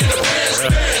 booty in the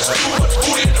pants,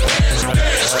 booty in the pants,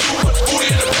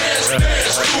 booty in the pants,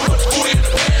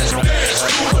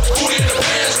 booty in the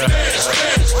pants.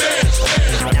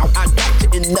 Now I got you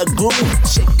in the groove.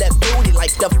 Shake that booty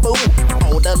like the fool.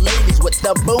 All the ladies with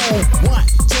the boom. 1,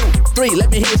 2, 3. Let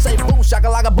me hear you say boom,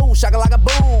 shakalaka boom, shakalaka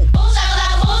boom. Boom,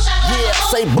 shakalaka boom, shakalaka boom. Yeah,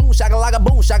 say boom, shakalaka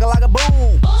boom, shakalaka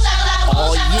boom. Boom, shakalaka boom.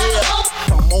 Oh yeah.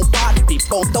 Come on, party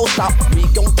people, don't stop. We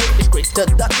gon' take it straight to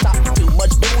the top. Too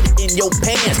much booty in your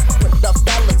pants. Put the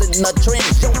fellas in the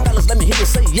trance. Yo, fellas, let me hear you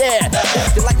say yeah.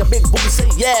 If you like a big booty, say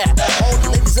yeah. All the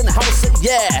ladies in the house, say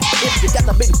yeah. If you got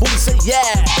the big booty, say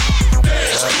yeah.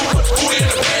 Booty in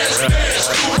the pants,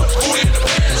 booty in the pants, booty in the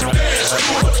pants,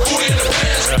 booty in the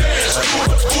pants,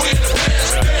 booty in the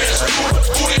pants,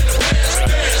 booty in the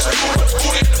pants.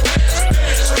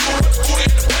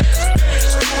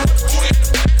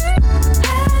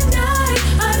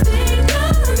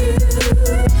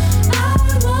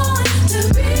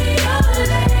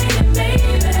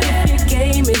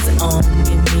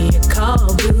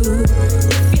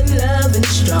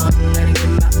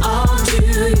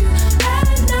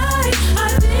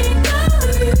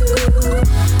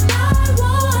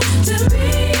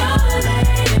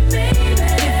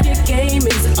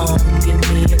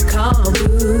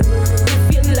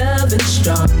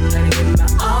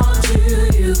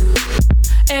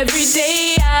 Every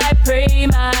day I pray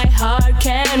my heart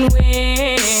can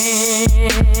win.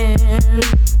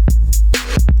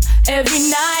 Every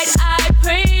night I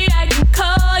pray I can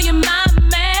call you my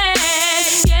man.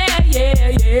 Yeah, yeah.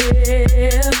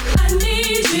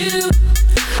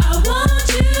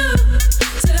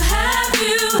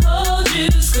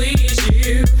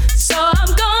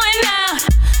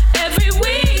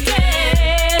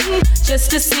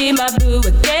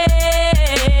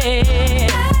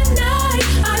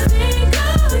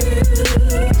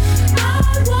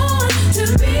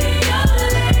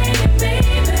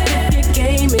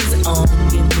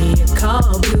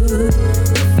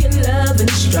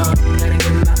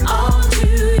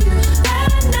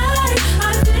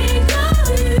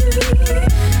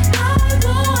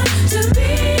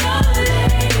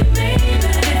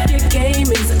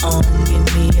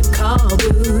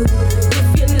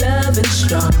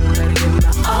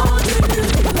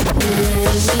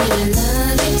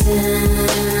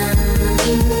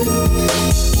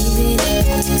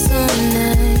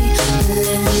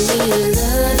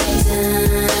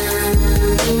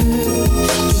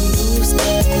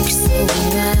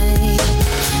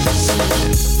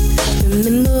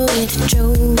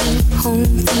 home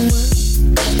from work.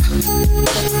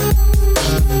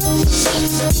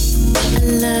 I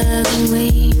love the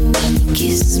way when you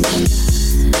kiss me.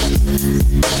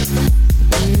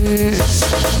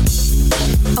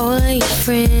 All of your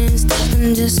friends think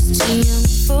I'm just too young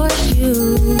for you.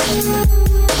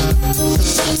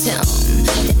 Tell them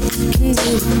that I can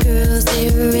do what girls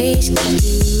their age can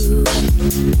do.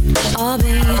 Oh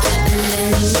baby,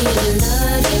 let me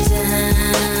love you down.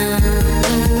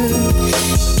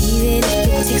 Even if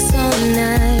it takes all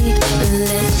night,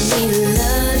 let me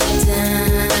love you down.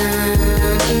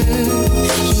 You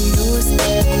know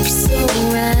it's so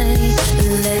right.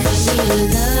 Let me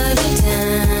love you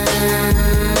down.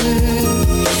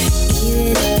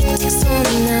 Even if it takes all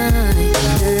night,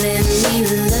 let me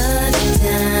love you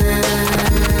down.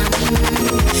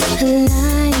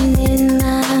 Lying in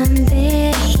my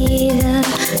bed, heat a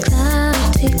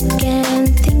cloud again.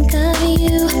 Think of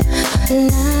you.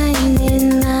 Lying in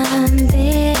my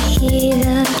bed, heat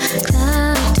a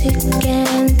cloud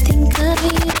again. Think of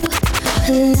you.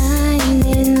 Lying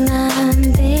in my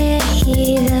bed,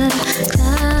 heat a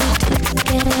cloud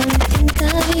again. Think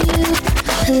of you.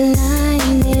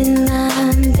 Lying in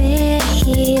my bed,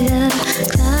 heat a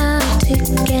cloud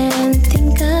again.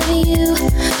 Think of you.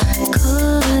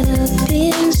 Caught up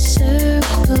in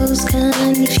circles,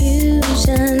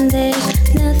 confusion. There's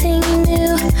nothing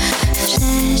new.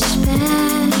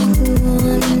 Flashback,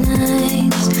 warm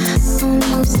nights,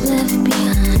 almost left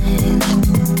behind.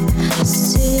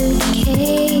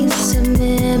 Suitcase of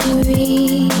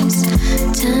memories.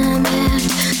 Time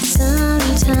after,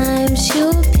 sometimes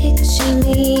you'll picture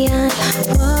me. I'm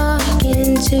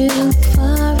walking too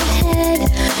far ahead.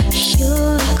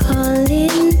 You're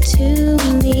calling to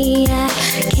me. I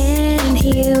can't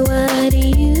hear what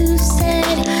you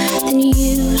said. Then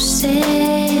you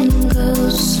said, go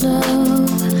slow.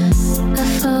 I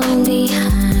fall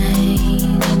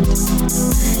behind.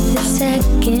 The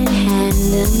second hand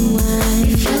unwind.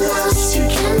 If you're lost, you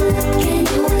can look and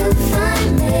you will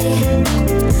find me.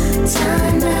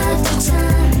 Time after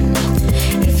time.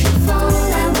 If you fall,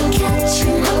 I will catch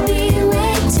you. I'll be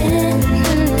waiting.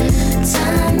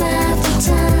 Time after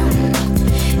time.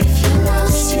 If you're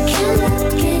lost, you can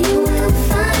look and you will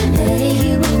find me.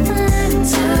 You will find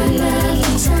time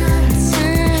after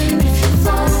time. If you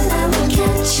fall, I will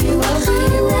catch you. I'll be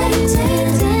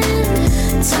waiting.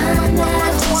 Time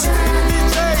after time.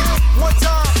 One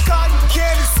time, cotton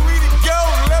candy, sweet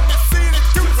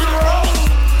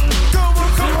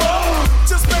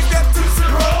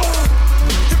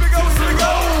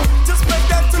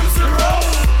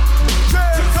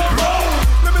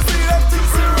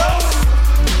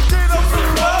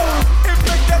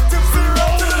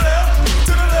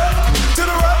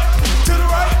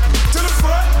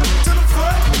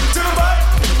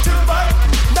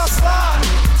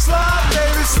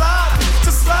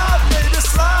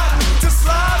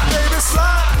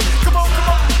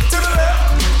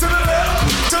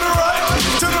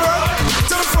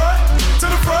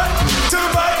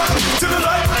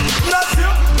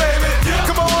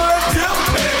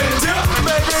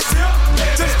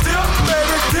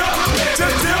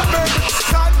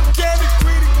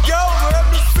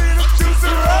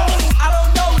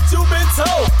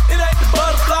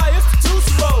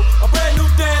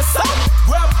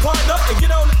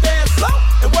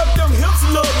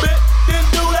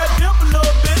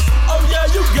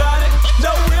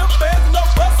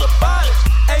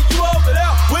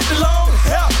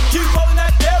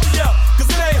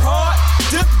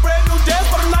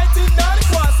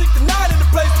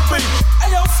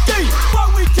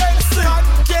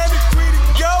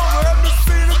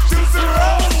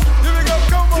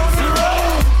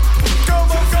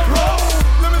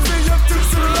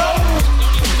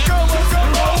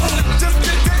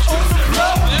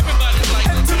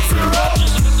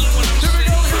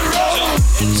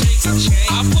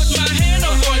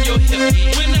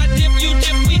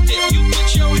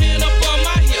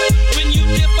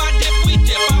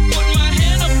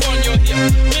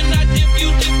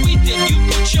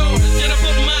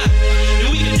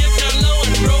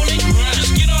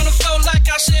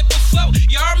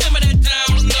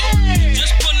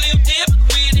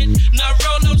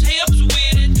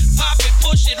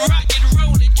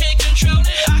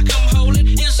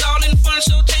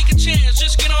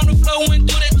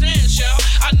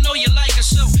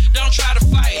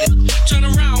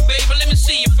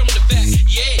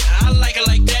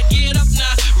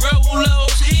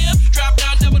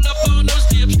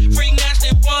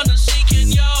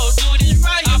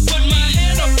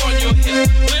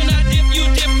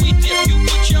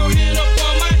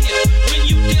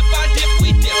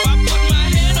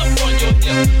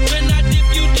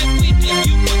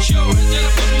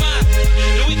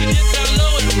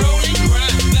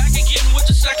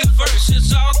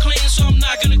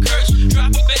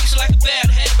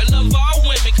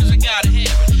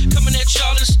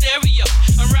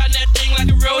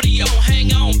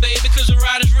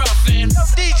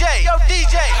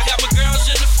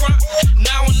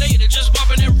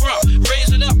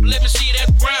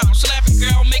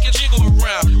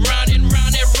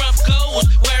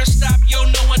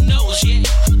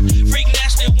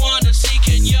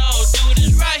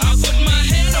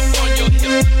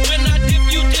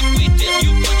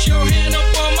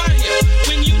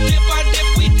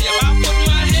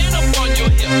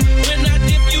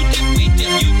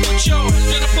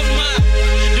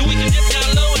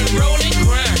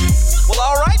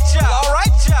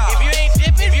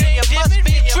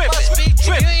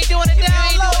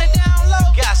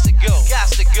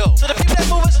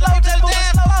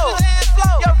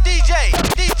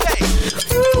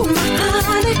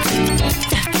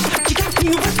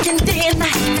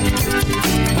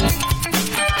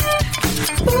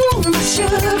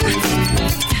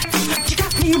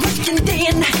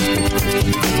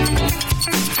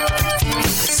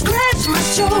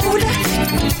shoulder.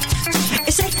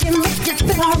 It's aching, make you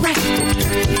feel alright.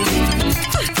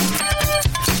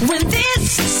 When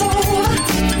this is over,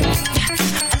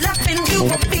 loving you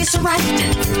will be so right.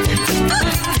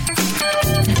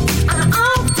 I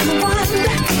often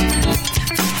wonder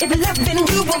if loving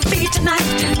you will be tonight.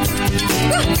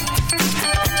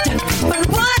 But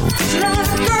what's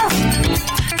love, girl,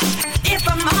 if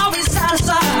I'm always out of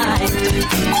sight?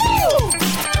 Ooh,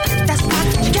 that's why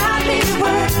you got me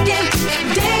working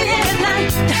day and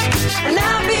night, and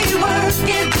I'll be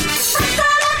working from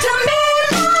sun to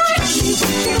midnight.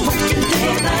 Working day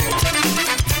and night.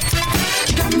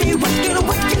 You got me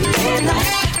working day and night.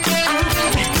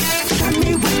 You got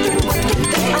me working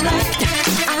day and night.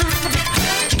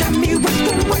 You got me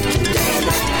working day and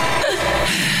night.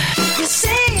 You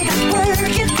say that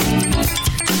working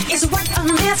is what a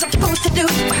man's supposed to do,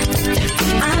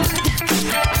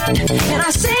 and I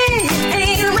say it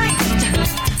ain't right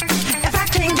if I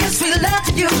can't give sweet love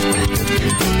to you.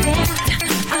 Yeah,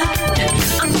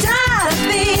 I'm tired of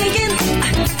thinking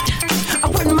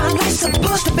what my life's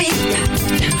supposed to be.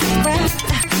 Well,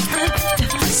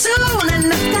 soon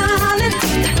enough, darling,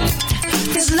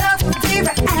 this love will be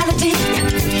reality.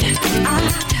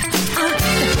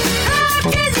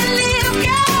 Kiss you, little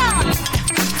girl,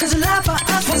 'cause love for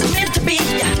us was meant to be.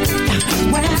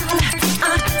 Well,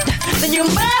 then you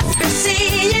must be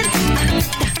seeing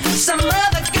some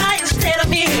other guy instead of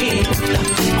me.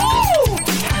 Ooh,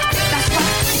 that's why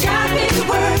you got me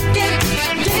working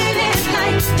day and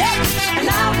night, and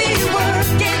I'll be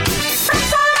working from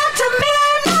sun to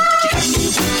midnight. You got me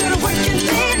working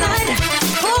day and night.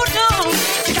 Oh no,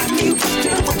 you got me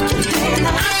working day and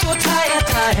night. I'm so tired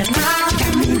now. You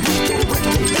got me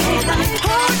working day and night.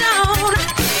 Hold on,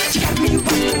 you got me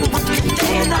working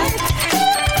day and night.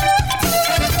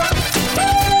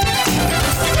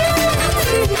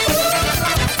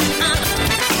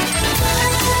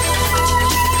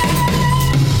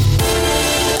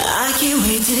 I can't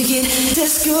wait to get to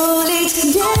school late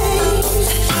today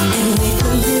and wait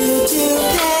for you to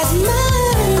pass my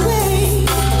way,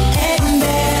 and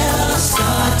bells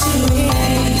start to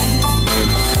ring,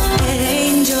 and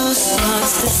angels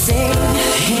starts to sing.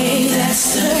 Hey, that's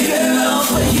the girl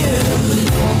for you.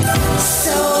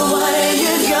 So what are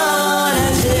you gonna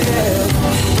do?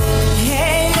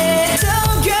 Hey,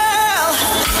 little girl,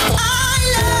 I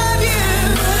love you.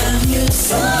 Love you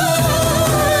so.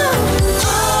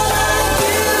 All I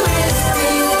do is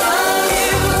think of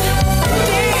you.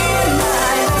 Day and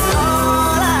night, that's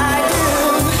all I do.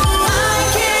 I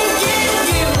can give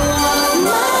you all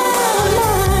my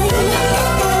mind.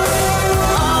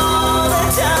 All the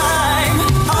time,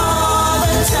 all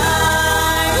the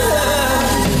time.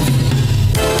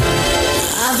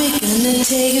 I've begun to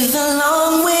take the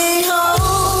long way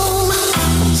home,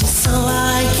 just so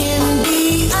I can be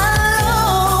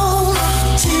alone,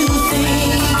 to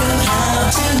think of how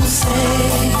to say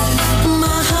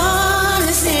my heart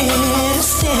is here to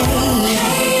stay.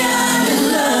 Hey, I'm in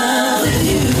love with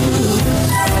you.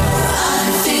 I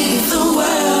think the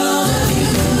world of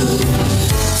you.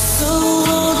 So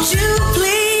won't you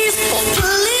please,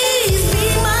 please be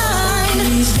mine?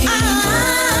 Please be mine.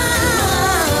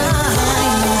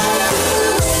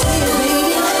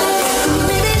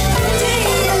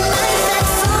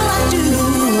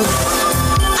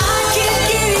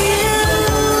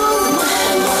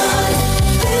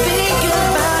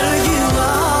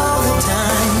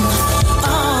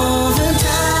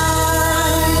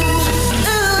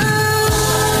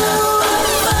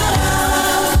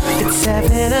 It's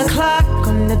 7 o'clock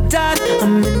on the dot.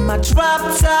 I'm in my drop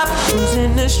top,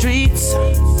 cruising the streets.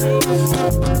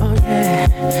 Oh yeah,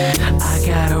 I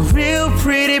got a real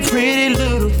pretty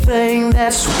little thing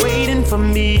that's waiting for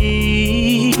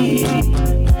me.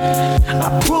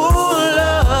 I pull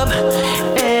up,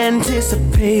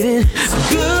 anticipating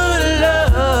good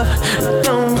love.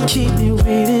 Don't keep me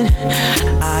waiting.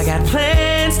 I got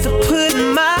plans to put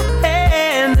my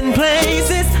hand in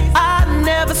places I've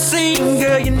never seen.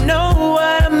 Girl, you know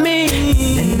what I mean.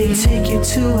 Let me take you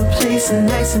to a place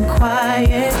nice and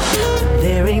quiet.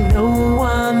 There ain't no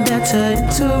one there to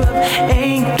interrupt.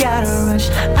 Ain't gotta rush.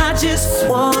 I just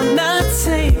wanna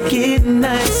take it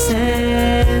nice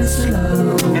and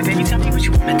slow. Now, baby, tell me what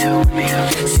you wanna do with me.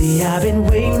 See, I've been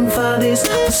waiting for this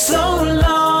for so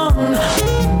long.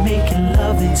 Making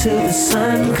love until the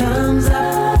sun comes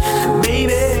up.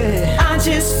 Baby, I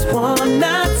just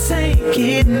wanna take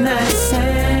it nice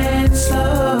and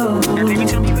slow. Now, baby,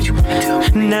 tell me what you wanna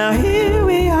do. Now here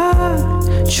we are,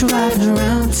 driving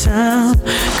around town,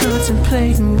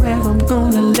 contemplating where I'm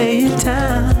gonna lay it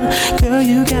down. Girl,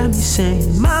 you got me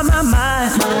saying, my,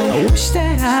 I wish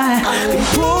that I could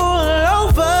pull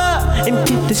over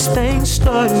get this thing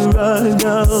started right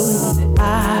now.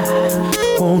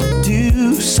 I wanna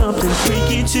do something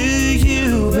freaky to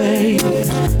you, babe.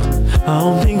 I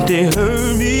don't think they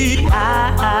heard me.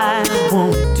 I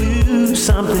wanna do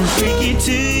something freaky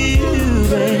to you,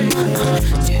 babe.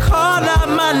 Call out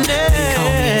my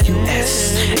name.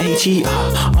 U-S-H-E-R-R-A-Y-M-O-N-D.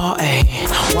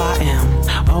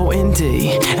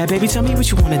 And baby, tell me what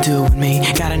you wanna do with me.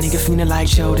 Got a nigga feeling like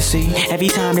show to see. Every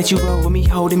time that you roll with me,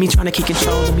 holding me, trying to keep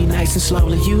control of me nice and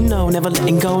slowly. You know, never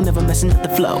letting go, never messing up the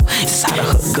flow. Just how the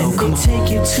hook go. Come on. Take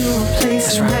you to a place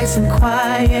that's nice and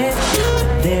quiet.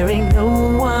 There ain't no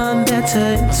one there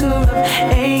to interrupt.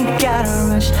 Ain't gotta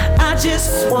rush. I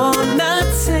just wanna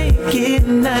take it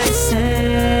nice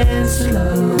and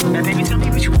slow. Now baby, tell me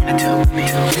what you wanna do with me.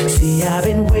 See, I've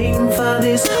been waiting for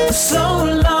this for so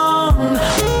long.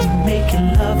 We're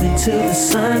making love until the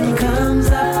sun comes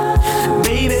up.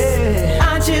 Baby,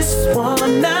 I just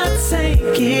wanna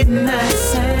take it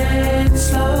nice and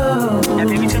slow. Now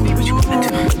baby, tell me what you wanna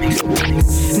do with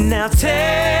me. Now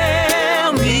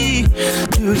tell me,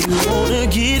 do you wanna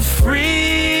get free?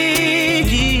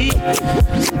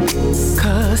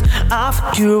 Cause I'll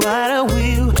freak you right, I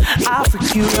will. I'll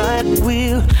freak you right, I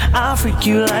will. I'll freak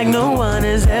you like no one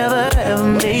has ever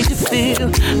made you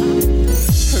feel.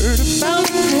 Heard about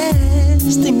the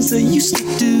past, things I used to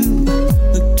do,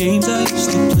 the games I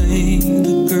used to play,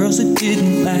 the girls that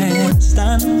didn't last.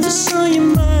 I know this on your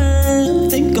mind,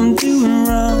 think I'm doing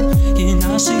wrong. And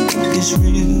I say what is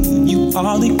real, you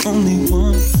are the only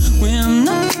one. When I'm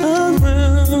not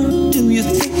around, do you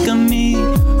think of me?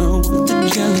 Or what the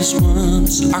jealous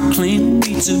ones are claiming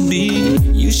me to be?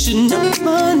 You should know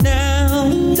by now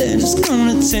that it's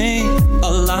gonna take a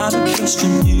lot of trust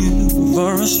from you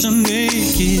for us to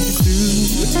make it through.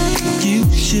 You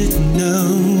should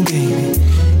know, baby,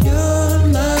 you're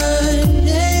my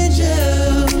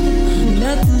angel.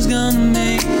 Nothing's gonna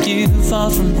make you fall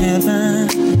from heaven.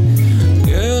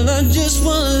 Girl, I just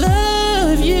wanna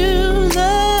love you,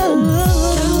 love.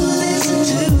 Don't listen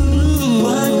to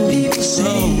what people say.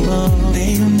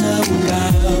 They don't know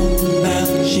about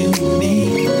you and me.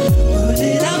 Put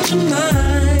it out your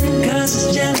mind, cause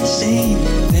it's jealousy.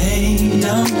 They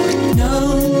don't know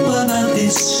about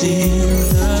this shit.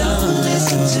 Don't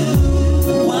listen to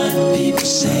what people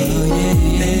say.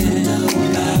 They don't know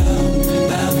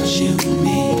about you and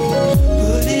me.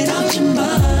 Put it out your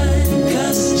mind,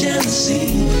 cause it's jealousy.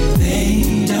 They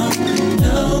don't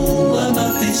know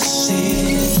about this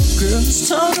shit. Girls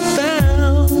talk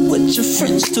about what your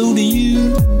friends told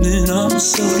you. Then I'm a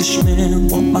selfish man,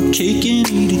 want my cake and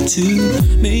eat it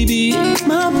too. Maybe it's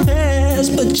my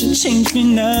past, but you changed me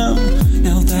now.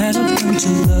 Now that I've learned to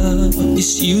love,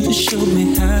 it's you that showed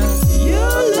me how.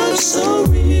 Your love's so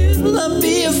real, I'd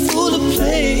be a fool to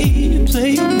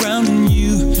play around in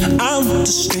you. I want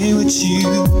to stay with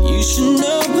you. You should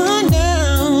know by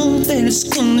now that it's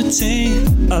gonna take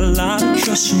a lot of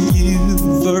trust from you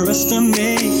for us to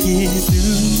make it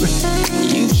through.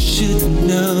 You should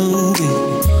know, baby,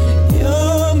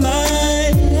 you're my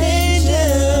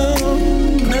angel.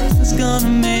 Nothing's gonna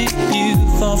make you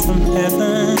fall from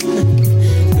heaven.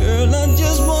 Girl, I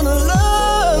just wanna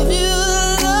love you,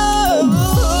 love.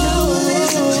 Don't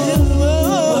listen to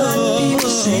what people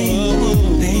say.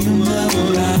 They don't know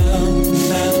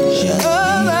about you.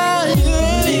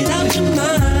 Put it out your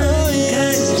mind,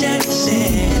 cause it's jealousy.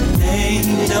 They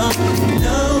don't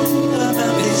know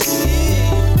about this.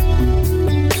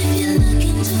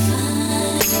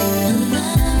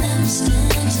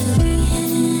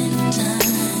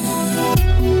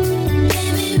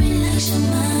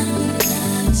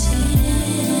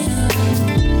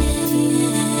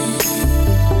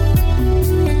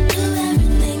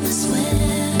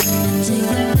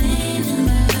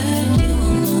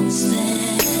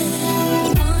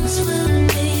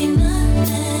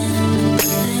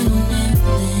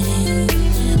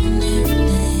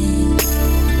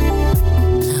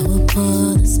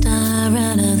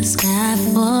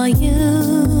 For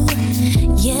you,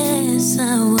 yes I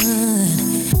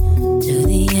would. To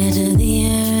the edge of the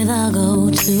earth I'll go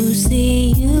to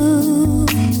see you.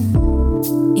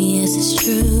 Yes, it's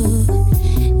true.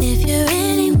 If you're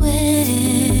anywhere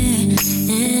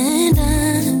and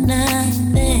I'm not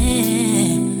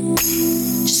there,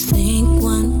 just think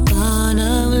one thought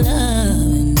of love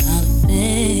and I'll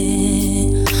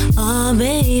be. Oh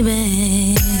baby,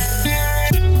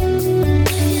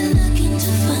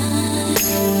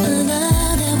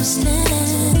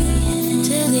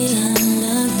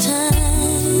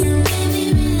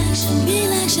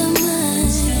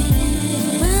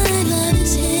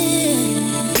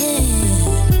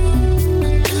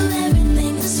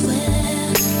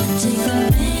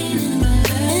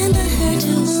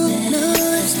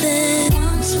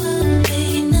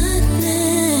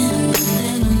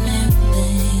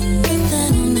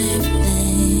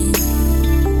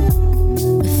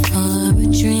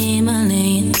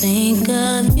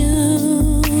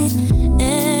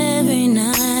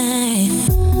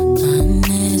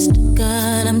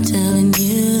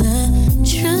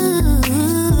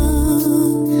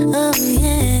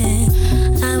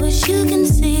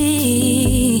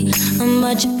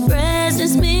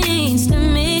 presence means to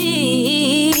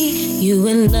me. You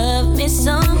will love me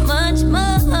so much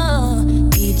more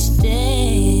each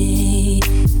day.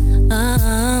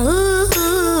 Oh,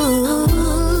 through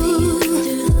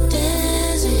the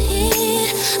desert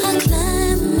heat, I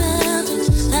climb mountains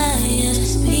high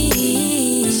as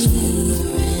peaks.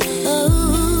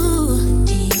 Oh,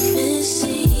 deepest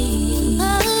sea.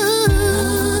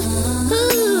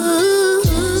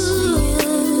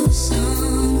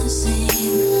 Song to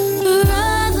sing.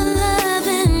 Brother, love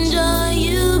and joy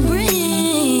you bring.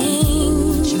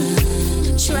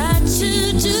 Try to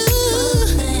do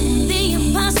the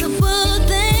impossible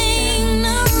thing.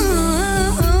 No.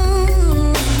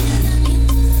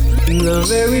 The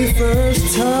very first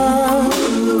time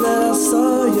that I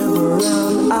saw your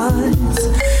brown eyes,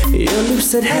 your lips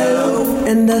said hello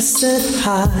and I said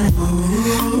hi.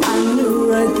 I knew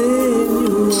right then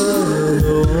you were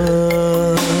the one.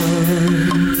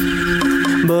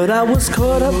 But I was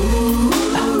caught up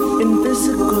in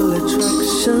physical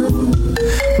attraction.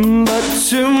 But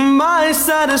to my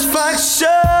satisfaction,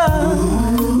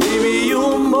 baby,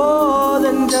 you're more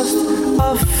than just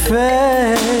a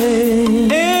fake.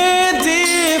 And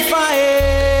if I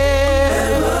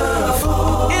ever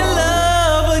fall in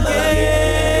love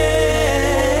again,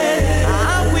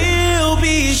 I will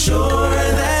be sure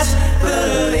that the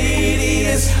lady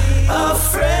is a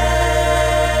friend.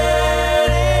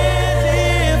 And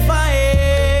if I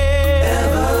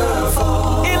ever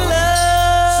fall in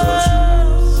love,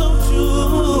 so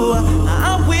true, I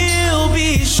will be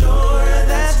sure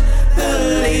that the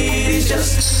lady's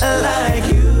just like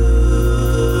you.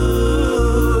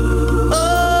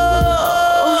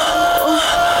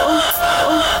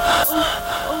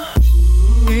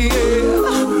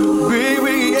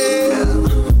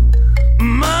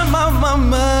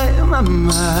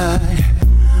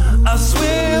 I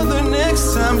swear the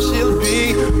next time she'll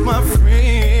be my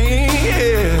friend.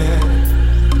 Yeah.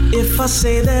 If I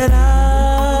say that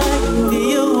I'll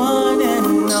be your one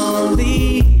and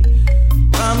only,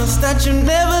 promise that you'll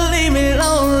never leave me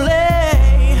lonely.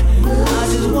 I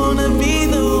just wanna be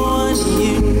the one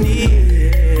you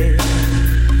need.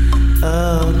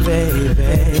 Oh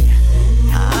baby,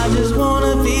 I just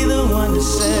wanna be the one to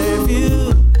serve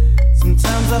you.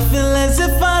 Sometimes I feel as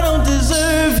if I don't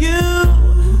deserve you.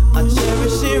 I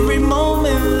cherish every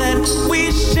moment that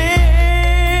we share.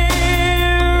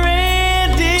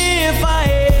 And if I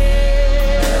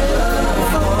ever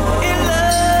fall in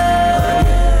love,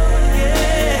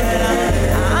 yeah,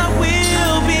 I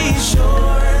will be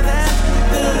sure that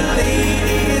the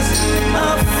lady is a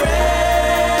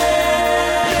friend.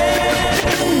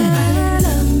 I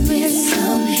love me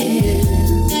some here.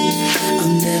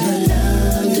 I'll never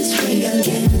love this way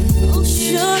again. Oh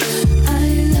sure, I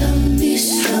love me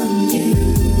some you.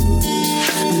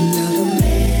 Another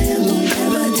man will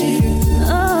never do.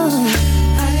 Oh,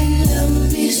 I love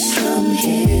me some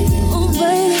here. Oh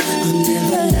baby, I'll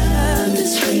never love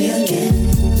this way again.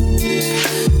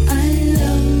 I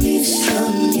love me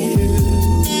some you.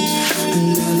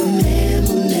 Another man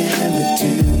will never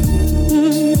do.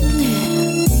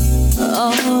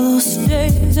 All those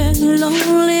days and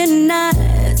lonely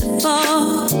nights are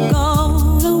far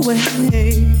gone away.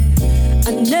 I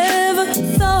never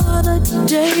thought a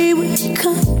day would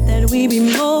come that we'd be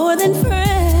more than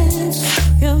friends.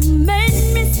 You made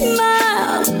me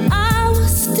smile when I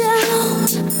was down.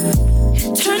 You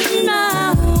turned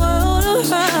my world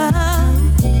around.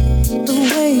 The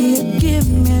way you give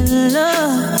me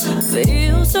love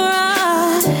feels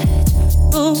right.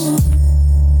 Oh.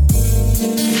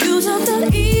 You took the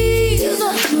ease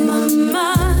off my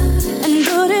mind and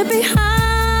put it behind.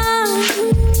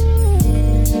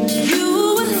 You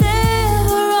were there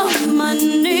on my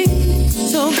knees,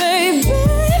 so baby,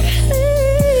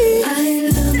 I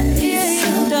love you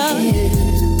so dear.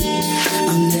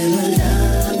 I'll never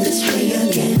love this way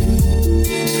again.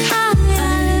 I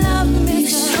love me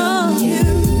so you.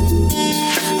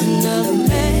 Another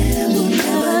man will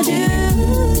never do.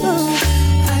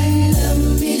 I love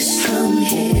me some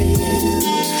here.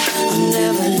 I'll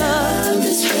never love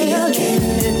this way again.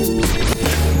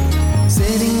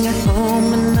 Sitting at home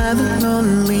another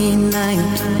lonely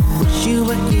night. Wish you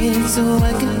were here so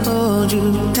I could hold you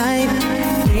tight.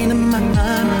 Pain in my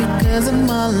heart because I'm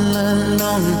all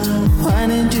alone. Why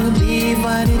did you leave?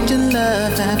 Why did your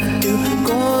love have to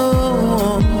go?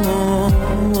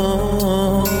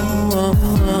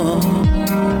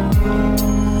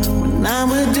 When I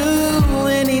would do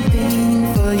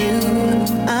anything for you,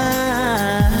 I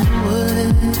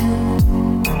would.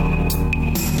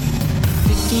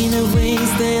 Thinking of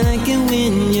ways that I can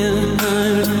win your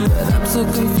heart, but I'm so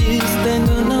confused, I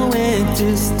don't know where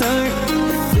to start.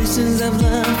 This lessons I've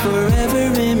learned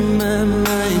forever in my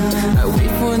mind. I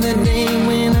wait for the day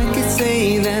when I can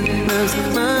say that love's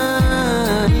mine.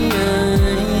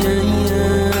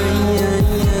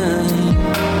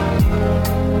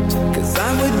 Cause I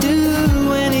would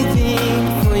do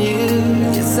anything for you.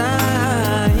 Yes,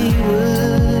 I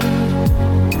would.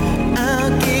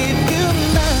 I'll give you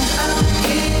love. I'll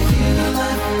give you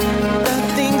love. The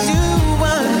things you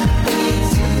want.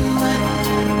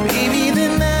 Baby,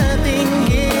 there's nothing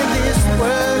in this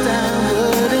world I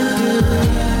wouldn't do.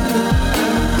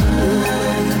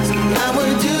 So I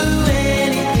would do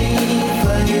anything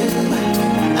for you.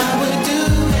 I would do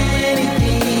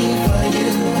anything for you.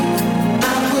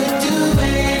 I would do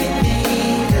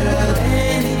anything, girl,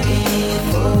 anything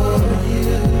for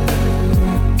you.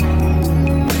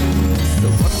 So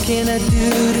what can I do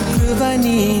to prove I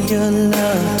need your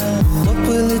love? What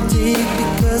will it take?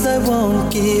 Because I won't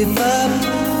give up.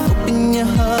 Open your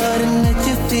heart and let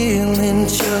your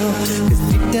feelings show. Cause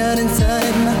deep down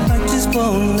inside my heart just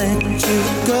won't let you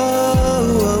go.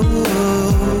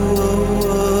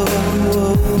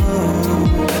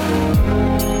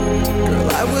 Girl,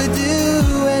 I would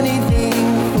do anything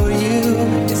for you.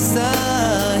 Yes, I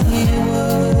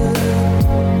would.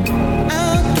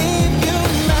 I'll give you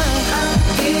love. I'll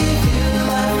give you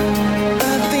love.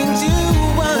 The things you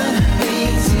want.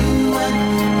 Things you want.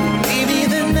 Baby,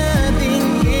 there's nothing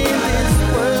in this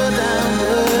world I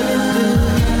wouldn't do.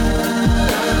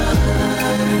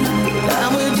 I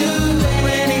would do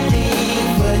anything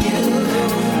for you.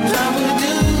 I would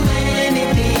do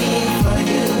anything for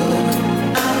you.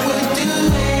 I would do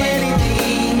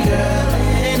anything, girl,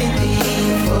 anything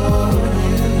for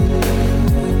you.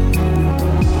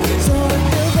 So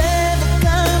if there ever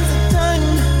comes a time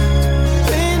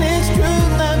when it's true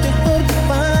love to hope to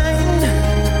find,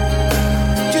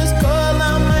 just call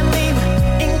out my name,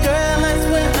 and girl, I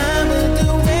swear I will do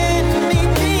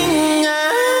anything.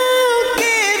 I'll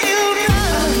give you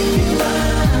love.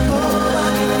 Oh,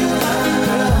 I'll give you love,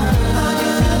 girl. I'll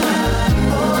give you love.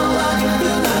 Oh, I'll give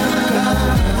you love, girl.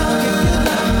 I'll give you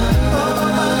love. Oh,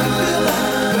 I'll give you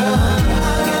love, girl.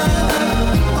 I'll give you love.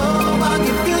 Oh, I'll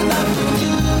give you love.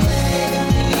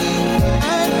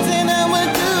 I said I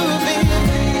would do, baby,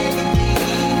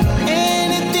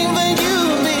 anything for you,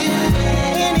 baby,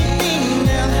 anything,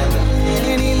 girl,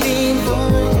 anything for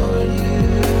you.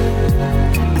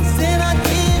 I said I'll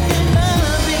give you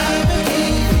love, baby.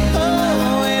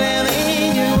 Oh,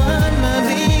 anything you want, my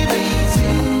baby.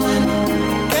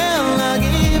 Girl, I'll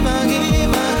give, I'll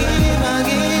give, I'll give, I'll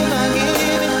give, I'll give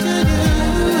it to you.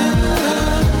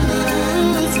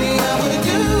 See, I would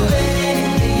do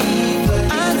anything for you.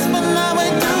 I swear I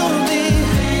would do,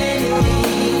 baby,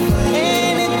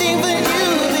 anything for you,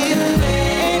 baby,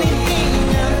 anything,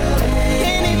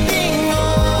 anything, oh,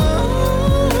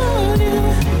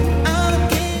 I'll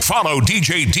give. Follow DJ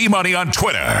D-Money on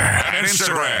Twitter and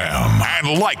Instagram.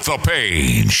 And like the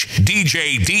page,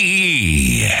 DJ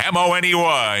D-E-M-O-N-E-Y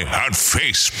on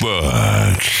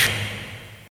Facebook.